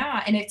opinion or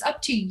not? And it's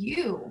up to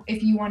you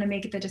if you want to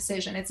make the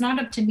decision. It's not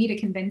up to me to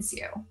convince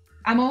you.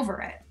 I'm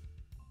over it.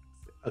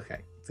 Okay.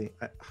 See,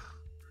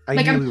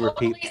 I knew we were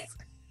peeps.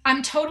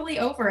 I'm totally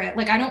over it.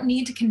 Like, I don't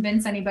need to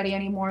convince anybody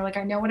anymore. Like,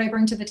 I know what I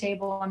bring to the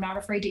table. I'm not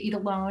afraid to eat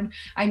alone.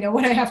 I know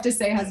what I have to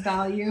say has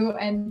value.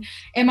 And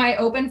am I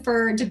open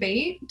for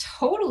debate?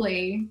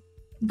 Totally.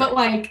 But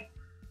like,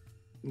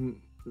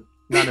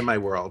 not in my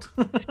world.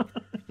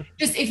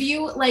 Just if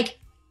you like,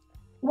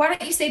 why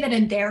don't you say that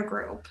in their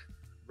group?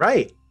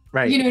 Right.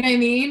 Right. You know what I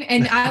mean?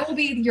 And I will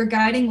be your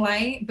guiding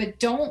light, but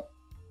don't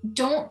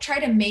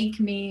try to make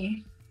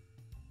me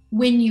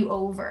win you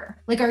over.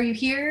 Like, are you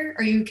here?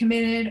 Are you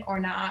committed or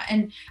not?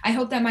 And I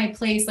hope that my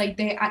place, like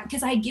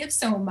because I give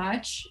so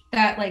much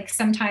that like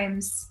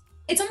sometimes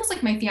it's almost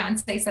like my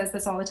fiance says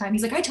this all the time.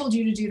 He's like, I told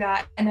you to do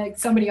that. And like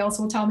somebody else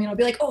will tell me and I'll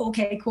be like, oh,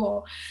 okay,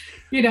 cool.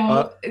 You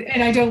know,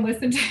 and I don't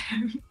listen to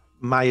him.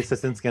 My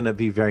assistant's going to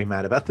be very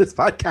mad about this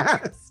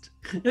podcast.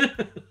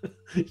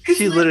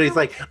 She literally is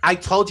like, I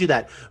told you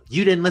that.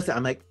 You didn't listen.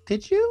 I'm like,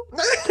 did you?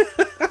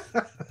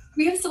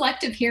 We have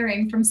selective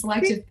hearing from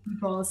selective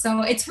people.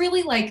 So it's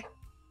really like,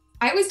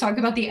 I always talk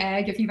about the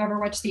egg. If you've ever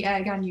watched The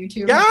Egg on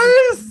YouTube.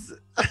 Yes.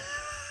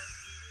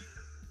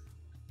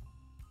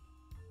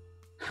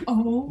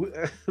 Oh,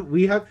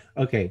 we have.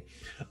 Okay.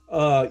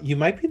 You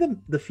might be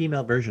the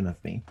female version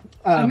of me.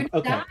 I'm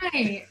gonna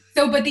die.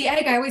 So, but the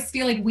egg, I always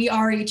feel like we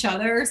are each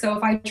other. So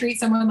if I treat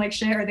someone like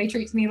shit or they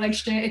treat me like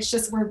shit, it's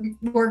just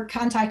we're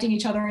contacting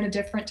each other in a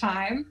different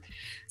time.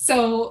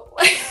 So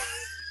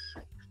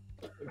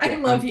I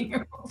love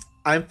you.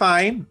 I'm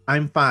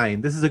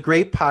fine. This is a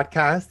great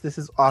podcast. This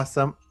is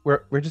awesome.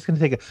 We're just gonna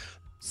take a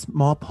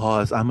small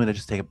pause. I'm gonna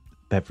just take a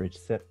beverage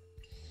sip.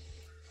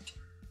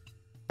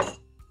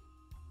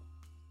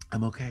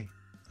 I'm okay.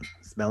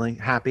 Smelling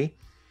happy.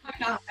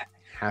 not.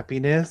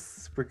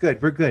 Happiness. We're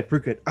good. We're good. We're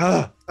good.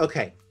 Oh,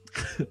 okay.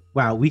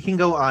 Wow, we can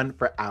go on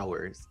for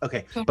hours.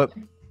 Okay, but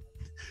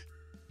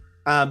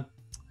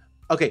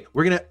okay,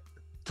 we're gonna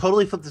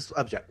totally flip this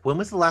subject. When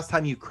was the last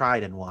time you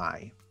cried and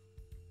why?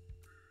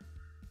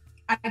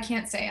 I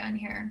can't say on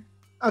here.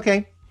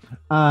 Okay.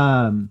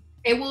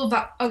 It will.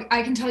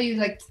 I can tell you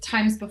like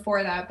times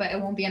before that, but it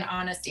won't be an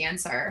honest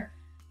answer.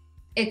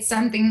 It's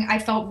something I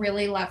felt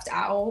really left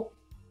out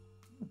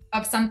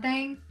of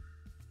something,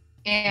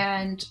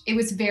 and it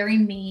was very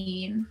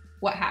mean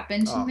what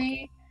happened to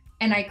me,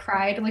 and I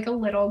cried like a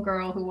little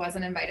girl who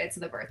wasn't invited to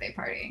the birthday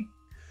party.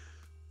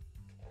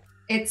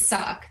 It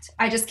sucked.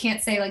 I just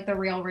can't say like the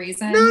real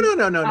reason. No.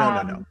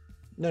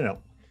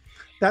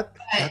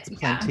 That's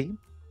plenty. Yeah,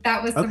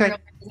 that was the real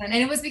reason, and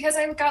it was because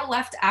I got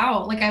left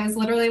out. Like I was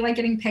literally like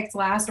getting picked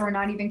last or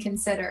not even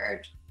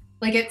considered.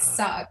 Like it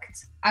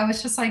sucked. I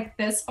was just like,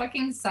 this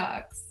fucking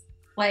sucks.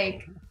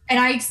 Like, and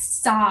I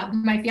sobbed.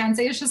 My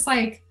fiance is just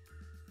like,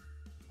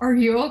 are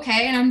you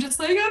okay? And I'm just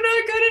like, I'm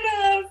not good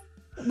enough.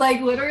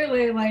 Like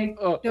literally, like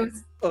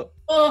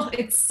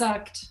it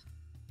sucked.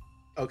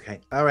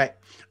 Okay. All right.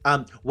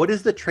 What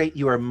is the trait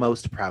you are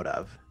most proud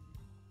of?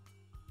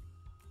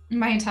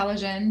 My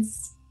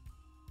intelligence.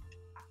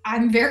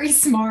 I'm very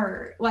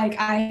smart. Like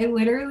I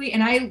literally,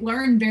 and I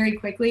learn very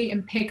quickly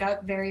and pick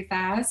up very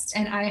fast.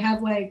 And I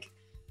have like,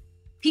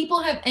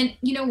 people have, and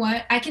you know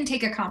what? I can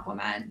take a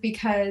compliment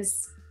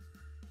because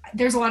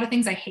there's a lot of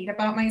things I hate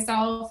about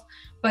myself,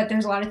 but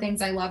there's a lot of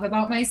things I love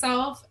about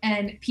myself.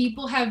 And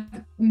people have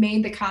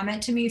made the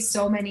comment to me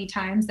so many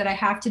times that I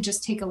have to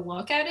just take a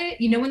look at it.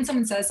 You know, when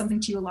someone says something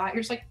to you a lot,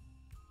 you're just like,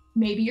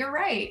 maybe you're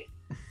right.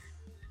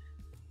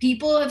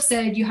 People have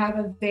said you have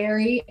a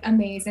very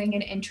amazing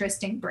and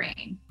interesting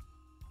brain.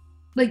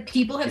 Like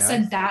people have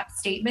said that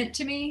statement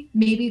to me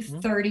maybe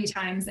 30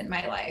 times in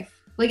my life.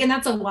 Like, and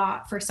that's a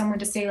lot for someone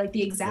to say like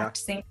the exact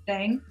same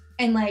thing.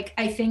 And like,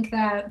 I think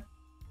that,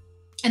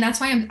 and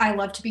that's why I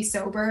love to be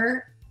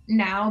sober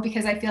now,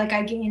 because I feel like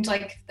I gained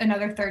like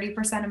another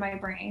 30% of my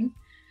brain.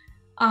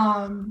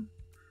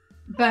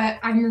 But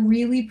I'm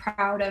really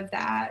proud of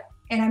that.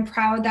 And I'm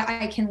proud that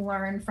I can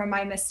learn from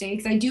my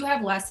mistakes. I do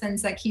have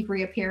lessons that keep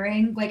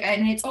reappearing. Like,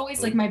 and it's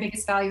always like my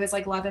biggest value is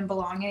like love and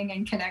belonging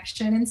and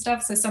connection and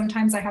stuff. So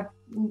sometimes I have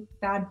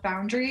bad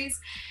boundaries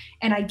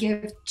and I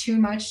give too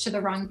much to the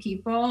wrong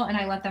people and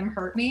I let them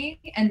hurt me.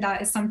 And that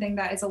is something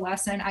that is a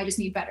lesson. I just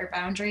need better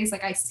boundaries.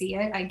 Like I see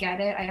it, I get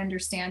it, I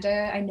understand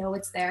it. I know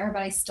it's there,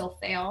 but I still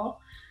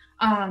fail.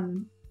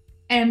 And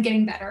I'm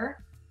getting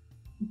better.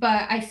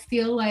 But I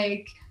feel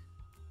like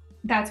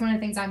that's one of the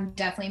things I'm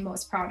definitely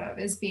most proud of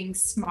is being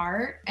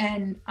smart.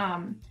 And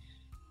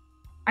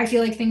I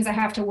feel like things I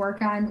have to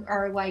work on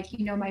are like,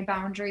 you know, my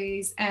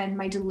boundaries and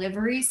my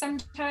delivery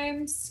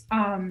sometimes.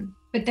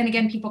 But then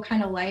again, people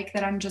kind of like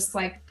that I'm just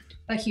like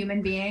a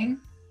human being.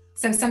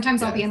 So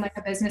sometimes I'll be in like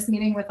a business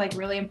meeting with like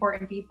really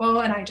important people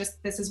and I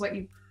just, this is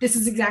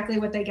exactly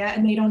what they get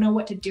and they don't know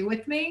what to do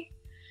with me.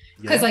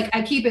 Cause like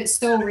I keep it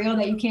so real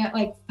that you can't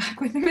like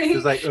fuck with me.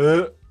 It's like,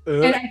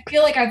 And I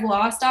feel like I've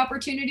lost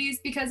opportunities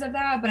because of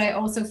that, but I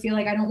also feel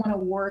like I don't want to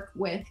work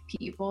with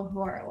people who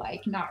are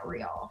like not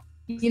real.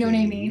 You know what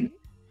I mean?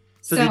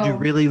 So did you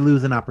really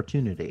lose an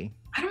opportunity?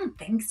 I don't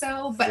think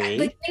so, but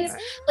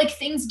like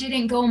things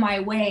didn't go my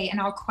way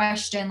and I'll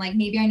question like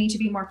maybe I need to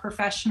be more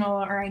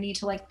professional or I need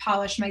to like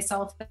polish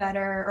myself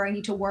better or I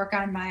need to work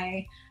on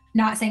my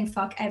not saying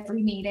fuck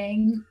every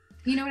meeting.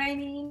 You know what I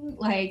mean?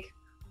 Like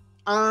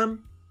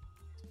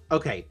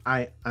okay,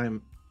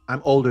 I'm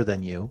older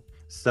than you.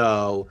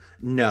 So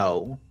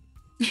no,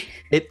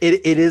 it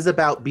is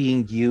about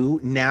being you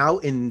now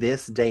in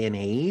this day and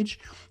age.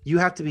 You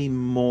have to be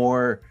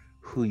more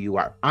who you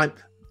are. I'm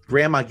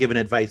grandma giving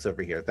advice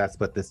over here. That's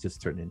what this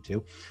just turned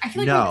into. I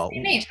feel like we're the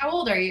same age. How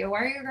old are you? Why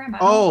are you grandma?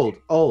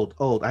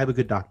 Old. I have a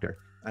good doctor.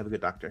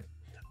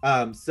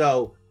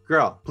 So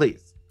girl,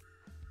 please.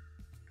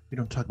 We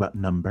don't talk about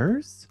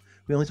numbers.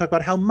 We only talk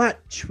about how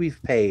much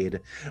we've paid.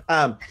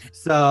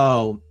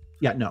 So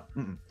yeah, no.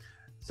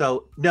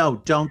 So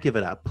no, don't give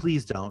it up.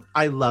 Please don't.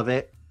 I love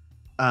it.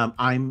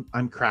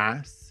 I'm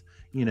crass,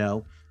 you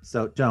know.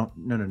 So don't.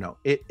 No.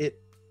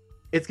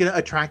 It's gonna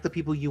attract the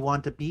people you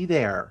want to be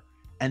there,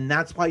 and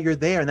that's why you're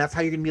there, and that's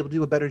how you're gonna be able to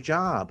do a better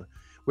job.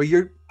 Where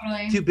you're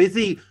too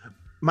busy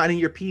minding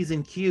your P's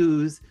and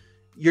Q's,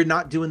 you're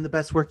not doing the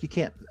best work you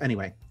can.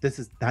 Anyway,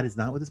 that is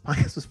not what this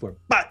podcast was for.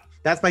 But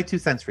that's my 2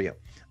 cents for you.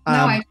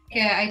 No,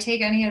 I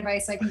take any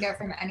advice I can get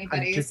from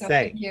anybody. Just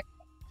say,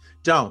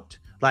 don't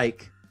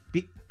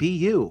be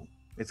you.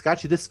 It's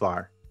got you this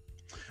far.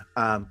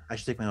 I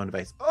should take my own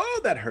advice.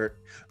 Oh, that hurt.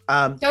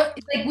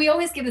 Like we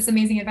always give this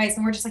amazing advice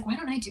and we're just like, why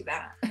don't I do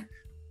that?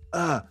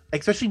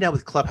 Especially now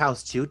with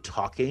Clubhouse too,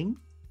 talking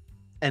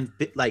and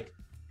like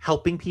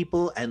helping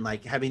people and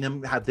like having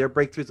them have their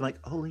breakthroughs. I'm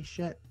like, holy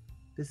shit,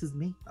 this is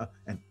me.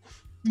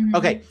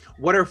 Okay,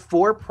 what are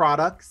 4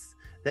 products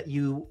that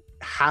you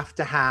have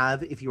to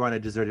have if you're on a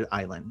deserted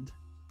island?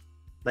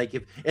 Like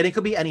and it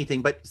could be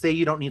anything, but say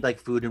you don't need like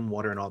food and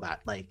water and all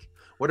that. Like,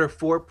 what are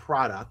 4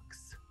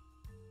 products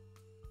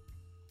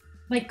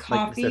Like Like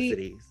coffee.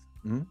 necessities.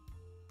 Mhm.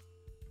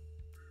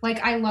 Like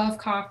I love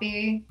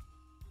coffee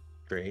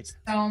Great.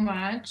 so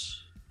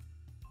much.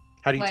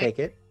 How do you Like, take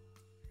it?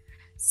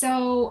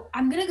 so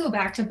I'm gonna go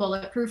back to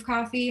bulletproof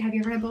coffee. Have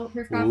you ever had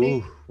bulletproof Ooh,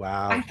 coffee?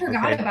 wow. I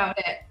forgot Okay. about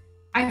it.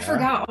 I Yeah.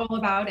 forgot all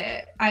about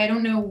it. I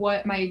don't know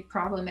what my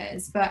problem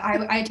is, but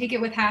I take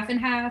it with half and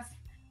half,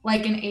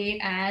 like an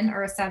 8N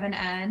or a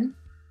 7N,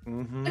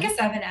 Mm-hmm. like a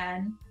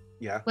 7N,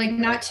 Yeah. like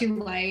not too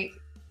light.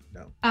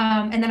 No.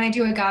 And then I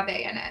do agave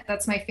in it.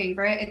 That's my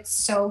favorite. It's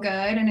so good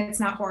and it's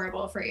not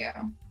horrible for you.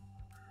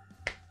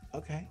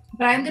 Okay.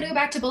 But I'm gonna go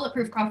back to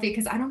bulletproof coffee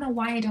because I don't know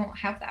why I don't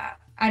have that.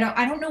 I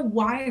don't know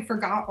why I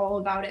forgot all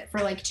about it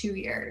for like 2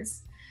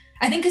 years.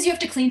 I think because you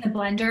have to clean the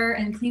blender,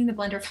 and cleaning the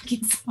blender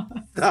fucking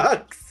sucks.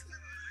 Sucks.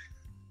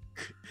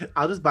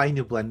 I'll just buy a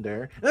new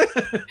blender.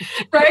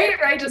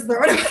 Right? Just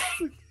throw it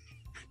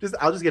away.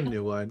 I'll just get a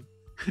new one.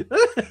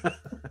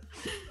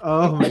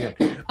 Oh my god.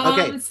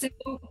 Okay. So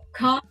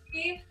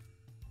coffee.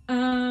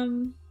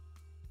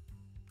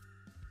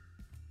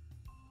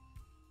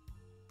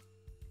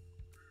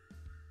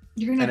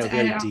 You're gonna I know, have to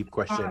very edit deep out.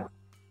 question.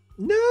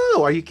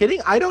 No, are you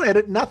kidding? I don't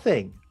edit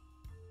nothing.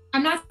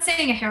 I'm not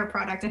saying a hair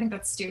product. I think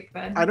that's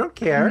stupid. I don't I'm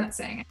care. not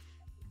saying it.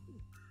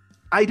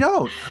 I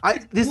don't. I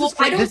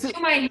don't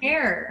do my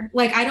hair.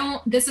 Like I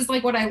don't. This is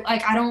like what I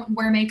like. I don't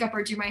wear makeup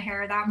or do my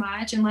hair that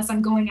much unless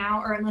I'm going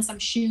out or unless I'm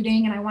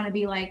shooting and I want to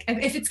be like.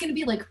 If it's gonna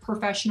be like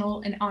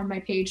professional and on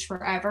my page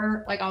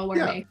forever, like I'll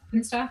wear makeup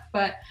and stuff.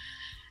 But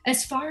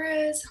as far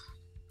as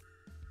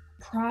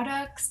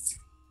products,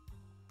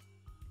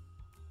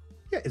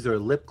 yeah. Is there a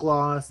lip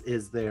gloss?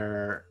 Is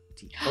there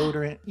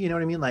deodorant? You know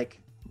what I mean?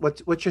 Like,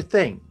 what's your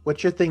thing?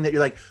 What's your thing that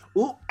you're like,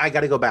 ooh, I got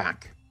to go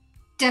back?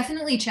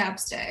 definitely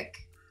chapstick.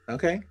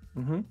 Okay.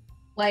 Mm-hmm.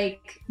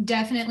 Like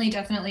definitely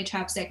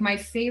chapstick. My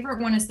favorite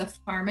one is the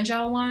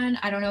Pharmagel one.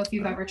 I don't know if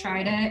you've ever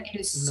tried it. It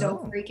is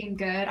so freaking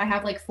good. I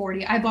have like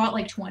 40. I bought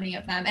like 20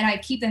 of them and I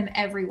keep them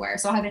everywhere.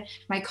 So I have it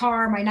in my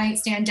car, my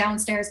nightstand,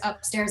 downstairs,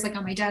 upstairs, like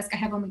on my desk. I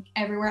have them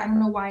everywhere. I don't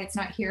know why it's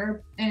not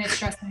here and it's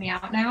stressing me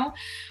out now.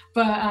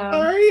 But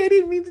sorry, I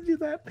didn't mean to do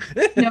that.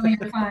 No,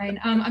 you're fine.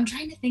 I'm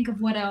trying to think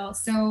of what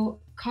else. So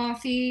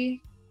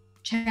coffee,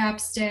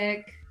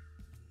 chapstick.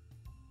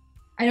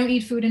 I don't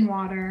eat food and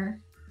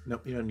water.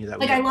 Nope, you don't need that.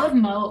 Like I love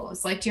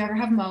Moe's. Like, do you ever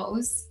have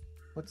Moe's?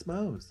 What's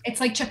Moe's? It's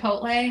like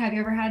Chipotle. Have you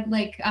ever had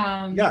like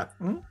yeah.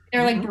 Mm-hmm.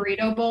 They're like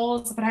burrito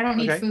bowls, but I don't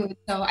need Okay. food,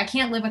 so I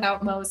can't live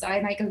without Moe's. So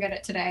I might go get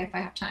it today if I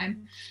have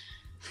time.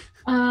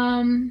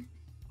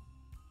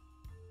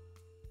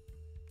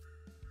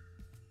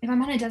 If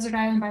I'm on a desert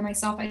island by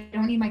myself, I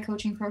don't need my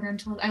coaching program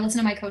I listen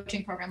to my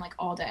coaching program like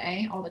all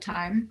day, all the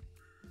time.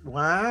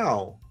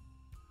 Wow.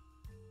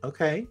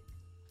 Okay.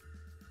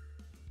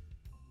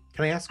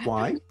 Can I ask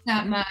why?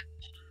 Not much.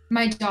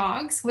 My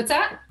dogs. What's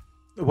that?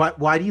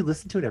 Why do you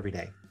listen to it every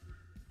day?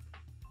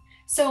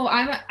 So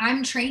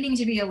I'm training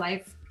to be a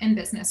life and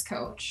business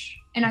coach,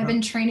 and I've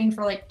been training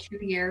for like 2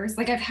 years.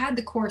 Like I've had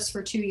the course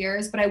for 2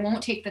 years, but I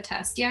won't take the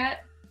test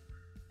yet.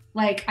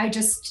 Like I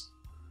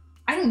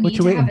don't need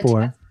to have a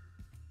test.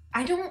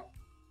 I don't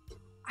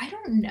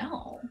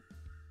know.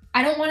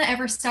 I don't want to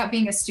ever stop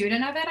being a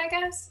student of it, I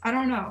guess. I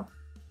don't know.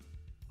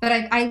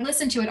 But I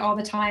listen to it all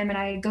the time and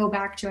I go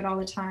back to it all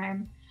the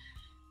time.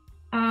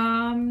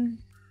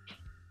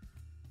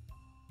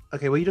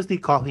 Okay, well you just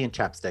need coffee and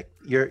chapstick.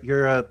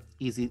 You're a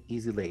easy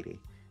lady.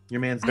 Your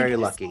man's very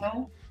lucky.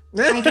 So.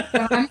 I guess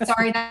so. I'm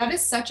sorry, that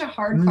is such a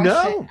hard question.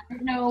 No. I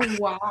don't know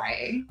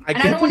why. I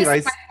don't want to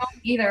believe say my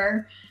phone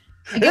either.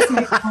 I guess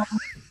my phone.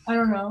 I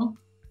don't know.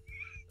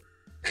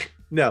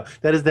 No,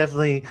 that's a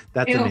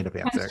made-up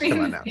answer. Come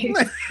on now.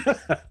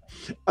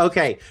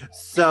 Okay,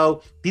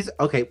 so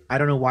I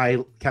don't know why I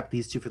kept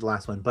these two for the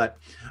last one, but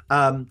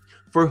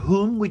for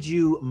whom would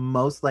you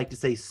most like to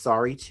say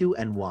sorry to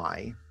and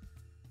why?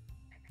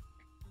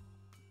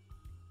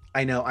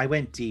 I know, I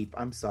went deep.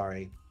 I'm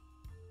sorry.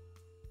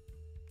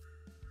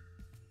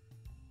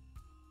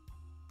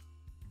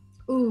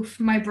 Oof,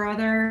 my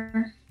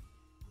brother.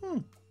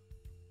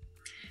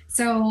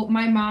 So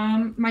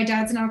my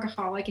dad's an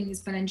alcoholic and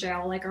he's been in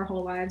jail like our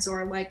whole lives,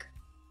 or like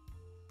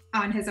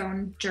on his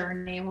own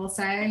journey, we'll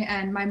say.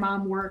 And my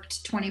mom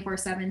worked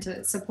 24/7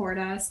 to support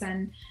us.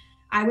 And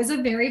I was a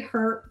very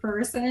hurt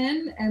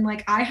person. And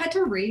like, I had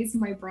to raise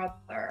my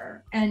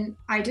brother and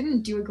I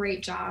didn't do a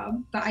great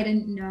job, but I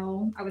didn't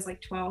know. I was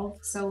like 12.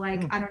 So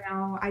like, I don't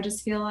know. I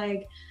just feel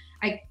like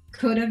I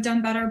could have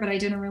done better, but I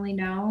didn't really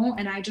know.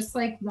 And I just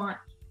like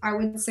I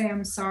would say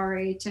I'm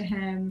sorry to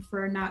him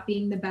for not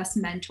being the best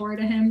mentor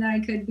to him that I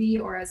could be,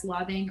 or as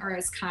loving or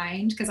as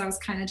kind, because I was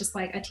kind of just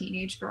like a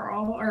teenage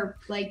girl, or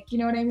like, you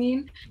know what I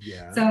mean?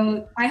 Yeah.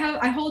 So I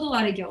hold a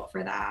lot of guilt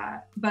for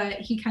that, but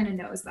he kind of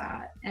knows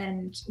that,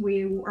 and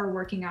we are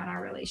working on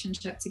our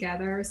relationship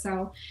together.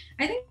 So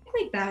I think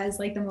like that is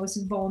like the most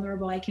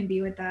vulnerable I can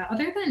be with that.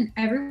 Other than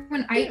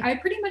everyone, I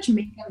pretty much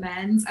make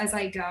amends as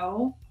I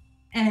go,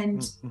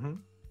 and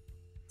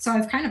so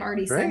I've kind of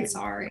already said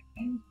sorry,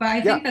 but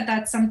I think that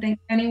that's something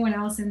anyone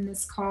else in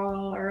this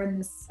call or in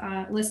this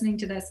listening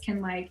to this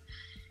can like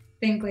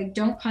think like,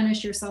 don't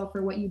punish yourself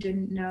for what you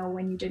didn't know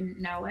when you didn't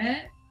know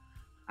it.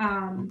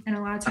 And a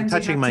lot of times I'm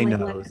touching my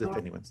nose if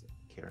anyone's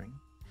caring.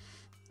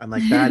 I'm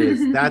like,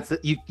 that's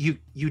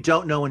you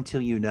don't know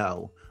until you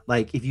know.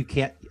 Like if you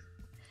can't,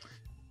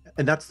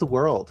 and that's the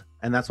world.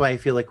 And that's why I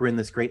feel like we're in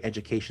this great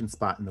education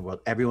spot in the world.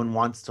 Everyone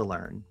wants to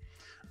learn,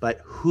 but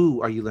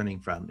who are you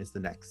learning from is the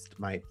next.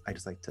 I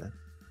just like to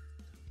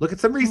look at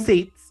some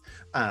receipts.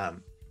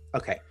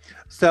 Okay.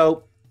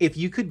 So if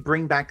you could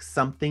bring back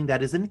something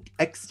that is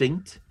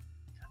extinct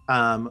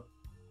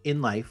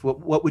in life,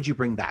 what would you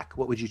bring back?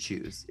 What would you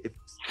choose?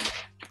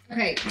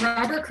 Okay,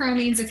 Robert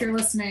Cromines, if you're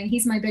listening,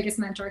 he's my biggest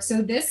mentor.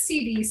 So this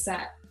CD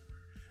set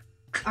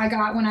I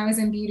got when I was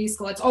in beauty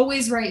school. It's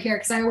always right here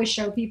because I always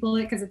show people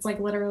it because it's like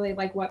literally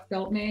like what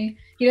built me.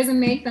 He doesn't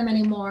make them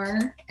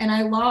anymore. And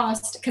I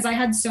lost because I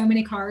had so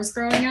many cars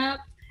growing up.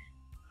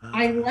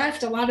 I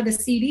left a lot of the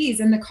CDs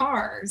in the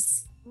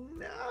cars.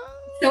 No.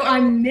 So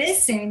I'm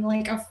missing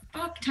like a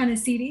fuck ton of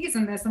CDs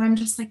in this. And I'm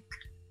just like,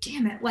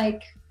 damn it,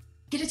 like,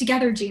 get it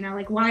together, Gina.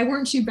 Like, why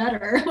weren't you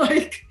better?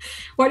 Like,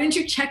 why didn't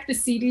you check the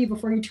CD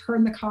before you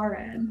turn the car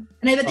in?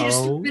 And I bet they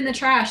just threw them in the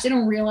trash. They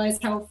don't realize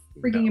how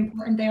freaking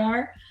important they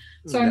are.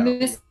 So I'm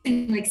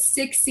missing like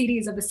 6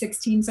 CDs of the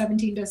 16,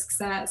 17 disc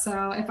set.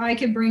 So if I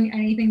could bring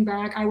anything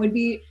back, I would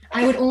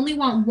only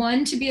want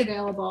one to be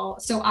available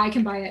so I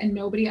can buy it and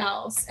nobody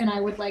else. And I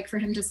would like for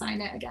him to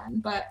sign it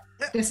again. But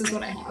this is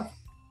what I have.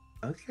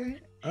 Okay.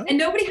 Oh. And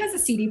nobody has a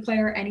CD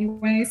player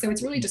anyway. So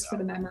it's really just for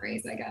the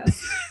memories, I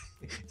guess.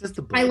 Just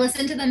I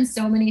listen to them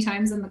so many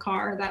times in the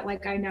car that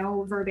like I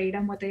know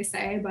verbatim what they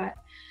say, but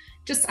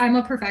just I'm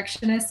a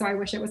perfectionist, so I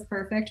wish it was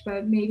perfect.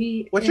 But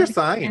maybe what's your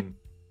sign?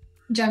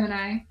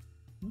 Gemini.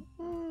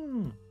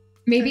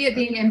 Maybe it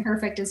being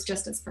imperfect is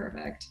just as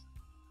perfect.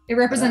 It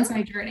represents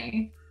my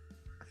journey.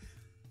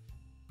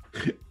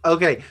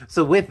 Okay,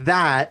 so with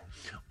that,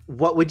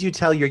 what would you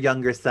tell your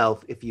younger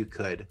self if you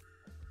could?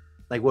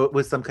 Like, what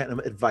was some kind of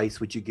advice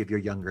would you give your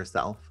younger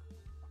self?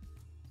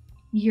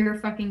 You're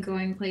fucking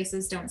going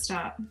places, don't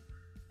stop.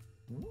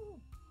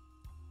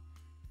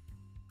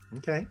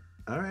 Okay,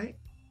 all right.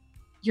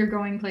 You're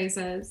going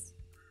places.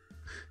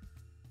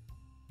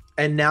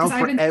 And now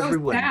for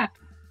everyone. So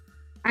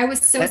I was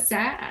so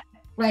sad.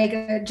 Like,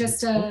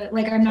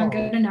 like I'm not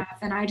good enough.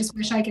 And I just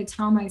wish I could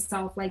tell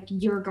myself, like,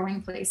 you're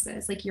going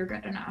places, like you're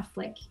good enough.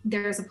 Like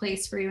there's a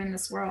place for you in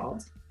this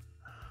world.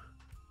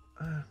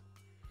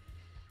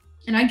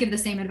 And I'd give the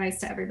same advice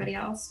to everybody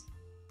else.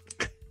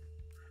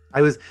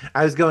 I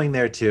was going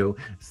there too.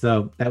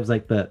 So that was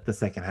like the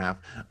second half.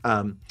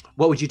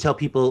 What would you tell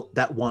people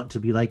that want to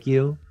be like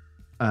you?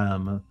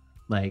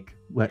 Like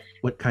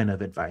what kind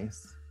of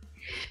advice?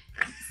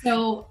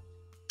 So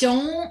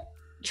don't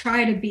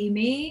try to be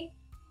me,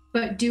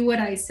 but do what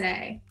I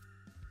say.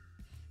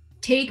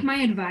 Take my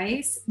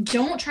advice.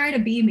 Don't try to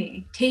be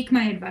me. Take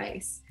my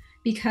advice.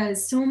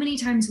 Because so many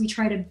times we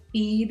try to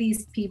be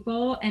these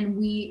people and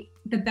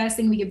the best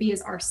thing we could be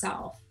is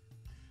ourselves.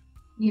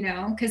 You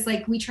know, because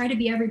like we try to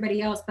be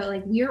everybody else, but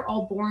like we're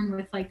all born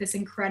with like this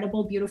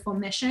incredible, beautiful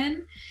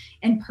mission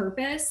and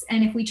purpose.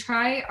 And if we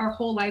try our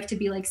whole life to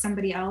be like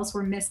somebody else,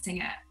 we're missing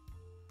it.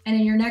 And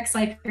in your next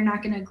life, you're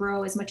not going to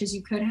grow as much as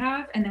you could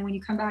have. And then when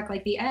you come back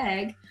like the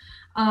egg,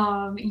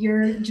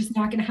 you're just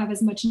not going to have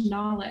as much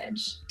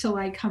knowledge to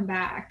like come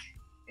back.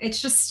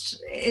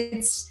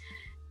 It's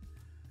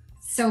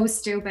so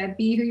stupid.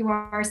 Be who you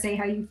are, say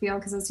how you feel,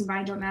 because those who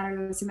mind don't matter,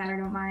 those who matter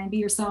don't mind. Be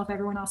yourself,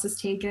 everyone else is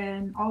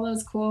taken. All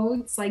those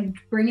quotes, like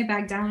bring it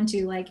back down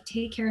to like,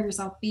 take care of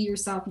yourself, be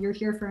yourself. You're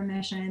here for a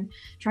mission.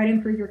 Try to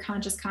improve your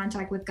conscious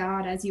contact with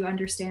God as you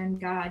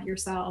understand God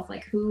yourself.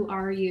 Like, who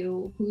are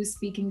you? Who's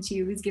speaking to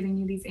you? Who's giving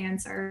you these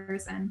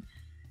answers? And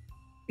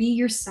be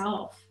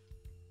yourself.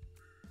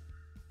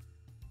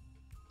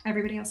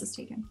 Everybody else is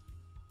taken.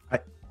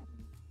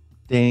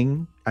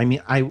 I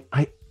mean,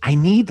 I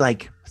need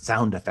like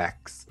sound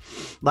effects,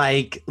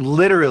 like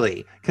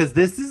literally, because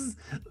this is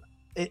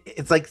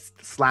it's like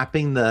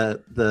slapping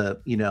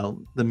the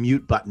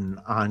mute button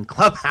on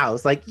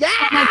Clubhouse, like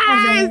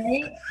yes,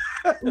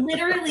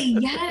 literally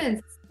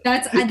yes.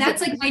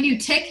 That's like my new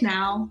tick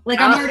now. Like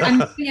I'm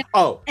doing it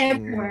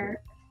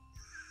everywhere.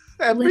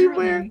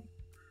 Literally.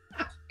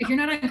 If you're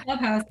not on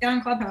Clubhouse, get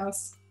on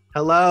Clubhouse.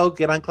 Hello,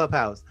 get on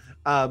Clubhouse.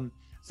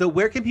 So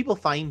where can people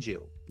find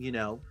you? You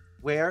know,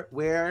 where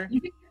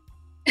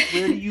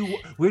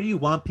do you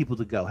want people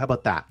to go? How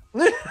about that?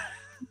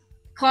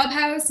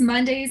 Clubhouse,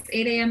 Mondays,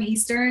 8 a.m.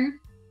 Eastern.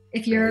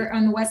 If you're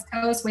on the West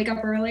Coast, wake up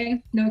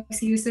early, no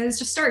excuses.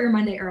 Just start your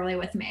Monday early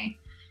with me.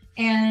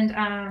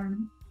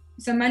 And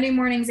so Monday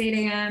mornings, 8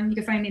 a.m. You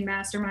can find me in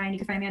Mastermind. You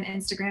can find me on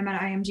Instagram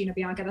at I am Gina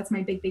Bianca. That's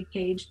my big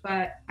page.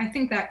 But I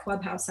think that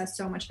Clubhouse has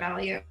so much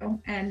value.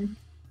 And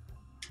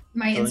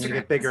my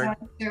Instagram bigger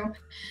too.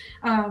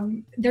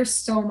 There's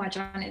so much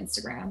on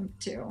Instagram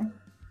too.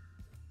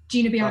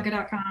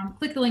 GinaBianca.com.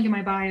 Click the link in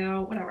my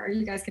bio. Whatever,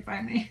 you guys can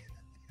find me.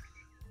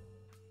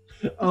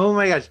 Oh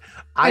my gosh!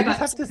 I just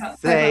have to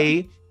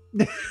say,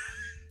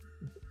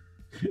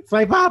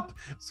 swipe up,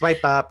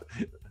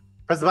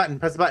 press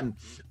the button.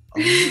 Oh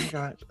my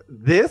gosh.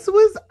 This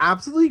was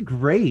absolutely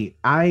great.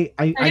 I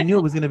knew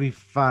it was gonna be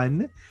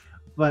fun,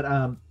 but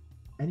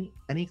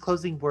any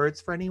closing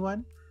words for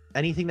anyone?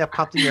 Anything that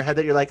popped in your head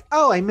that you're like,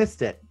 oh, I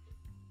missed it?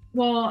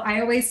 Well,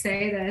 I always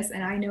say this,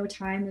 and I know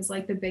time is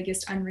like the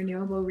biggest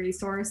unrenewable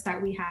resource that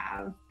we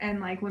have. And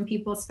like when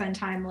people spend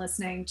time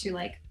listening to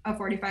like a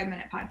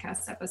 45-minute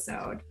podcast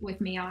episode with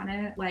me on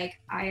it, like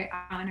I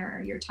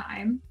honor your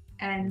time.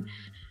 And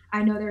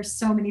I know there's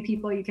so many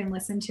people you can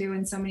listen to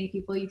and so many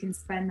people you can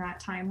spend that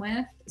time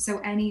with. So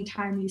any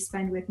time you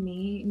spend with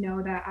me,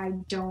 know that I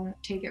don't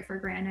take it for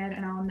granted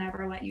and I'll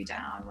never let you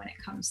down when it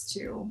comes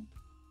to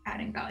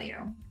adding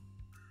value.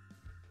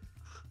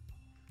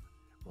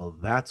 Well,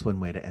 that's one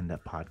way to end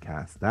that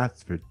podcast.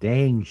 That's for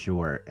dang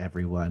sure,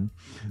 everyone.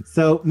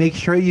 So make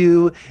sure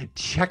you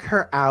check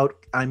her out.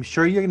 I'm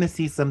sure you're going to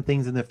see some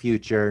things in the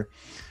future.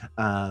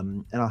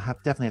 And I'll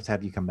definitely have to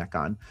have you come back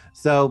on.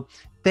 So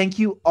thank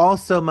you all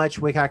so much,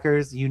 wig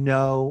hackers. You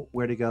know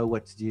where to go,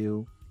 what to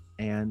do.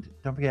 And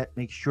don't forget,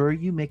 make sure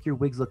you make your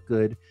wigs look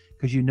good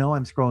because you know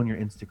I'm scrolling your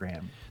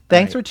Instagram.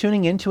 Thanks for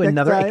tuning in to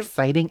another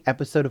exciting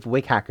episode of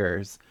Wig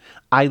Hackers.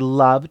 I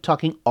love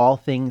talking all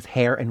things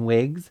hair and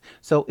wigs.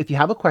 So if you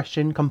have a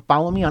question, come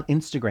follow me on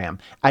Instagram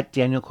at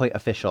Daniel Coy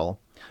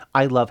Official.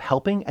 I love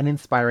helping and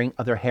inspiring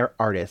other hair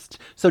artists.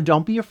 So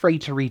don't be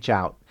afraid to reach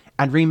out.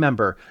 And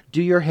remember,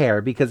 do your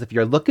hair because if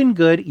you're looking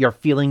good, you're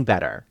feeling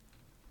better.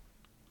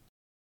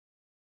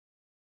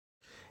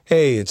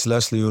 Hey, it's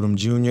Leslie Odom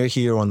Jr.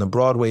 here on the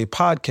Broadway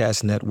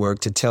Podcast Network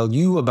to tell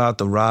you about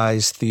the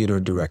Rise Theater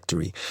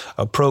Directory,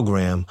 a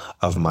program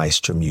of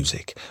Maestra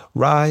Music.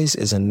 Rise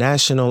is a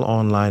national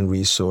online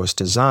resource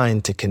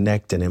designed to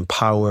connect and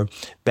empower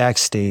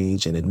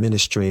backstage and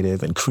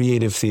administrative and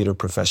creative theater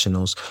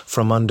professionals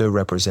from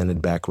underrepresented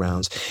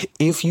backgrounds.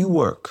 If you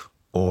work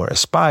or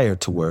aspire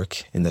to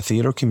work in the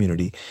theater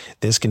community,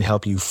 this can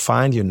help you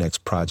find your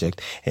next project.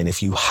 And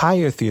if you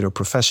hire theater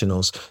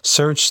professionals,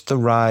 search the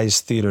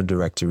Rise Theater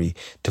Directory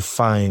to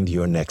find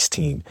your next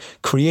team.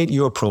 Create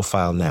your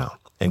profile now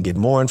and get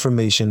more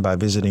information by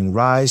visiting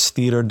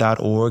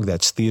risetheater.org.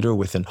 That's theater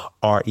with an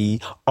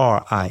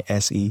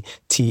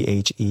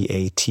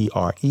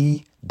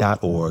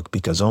RERISETHEATRE.org,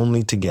 because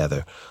only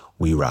together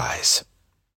we rise.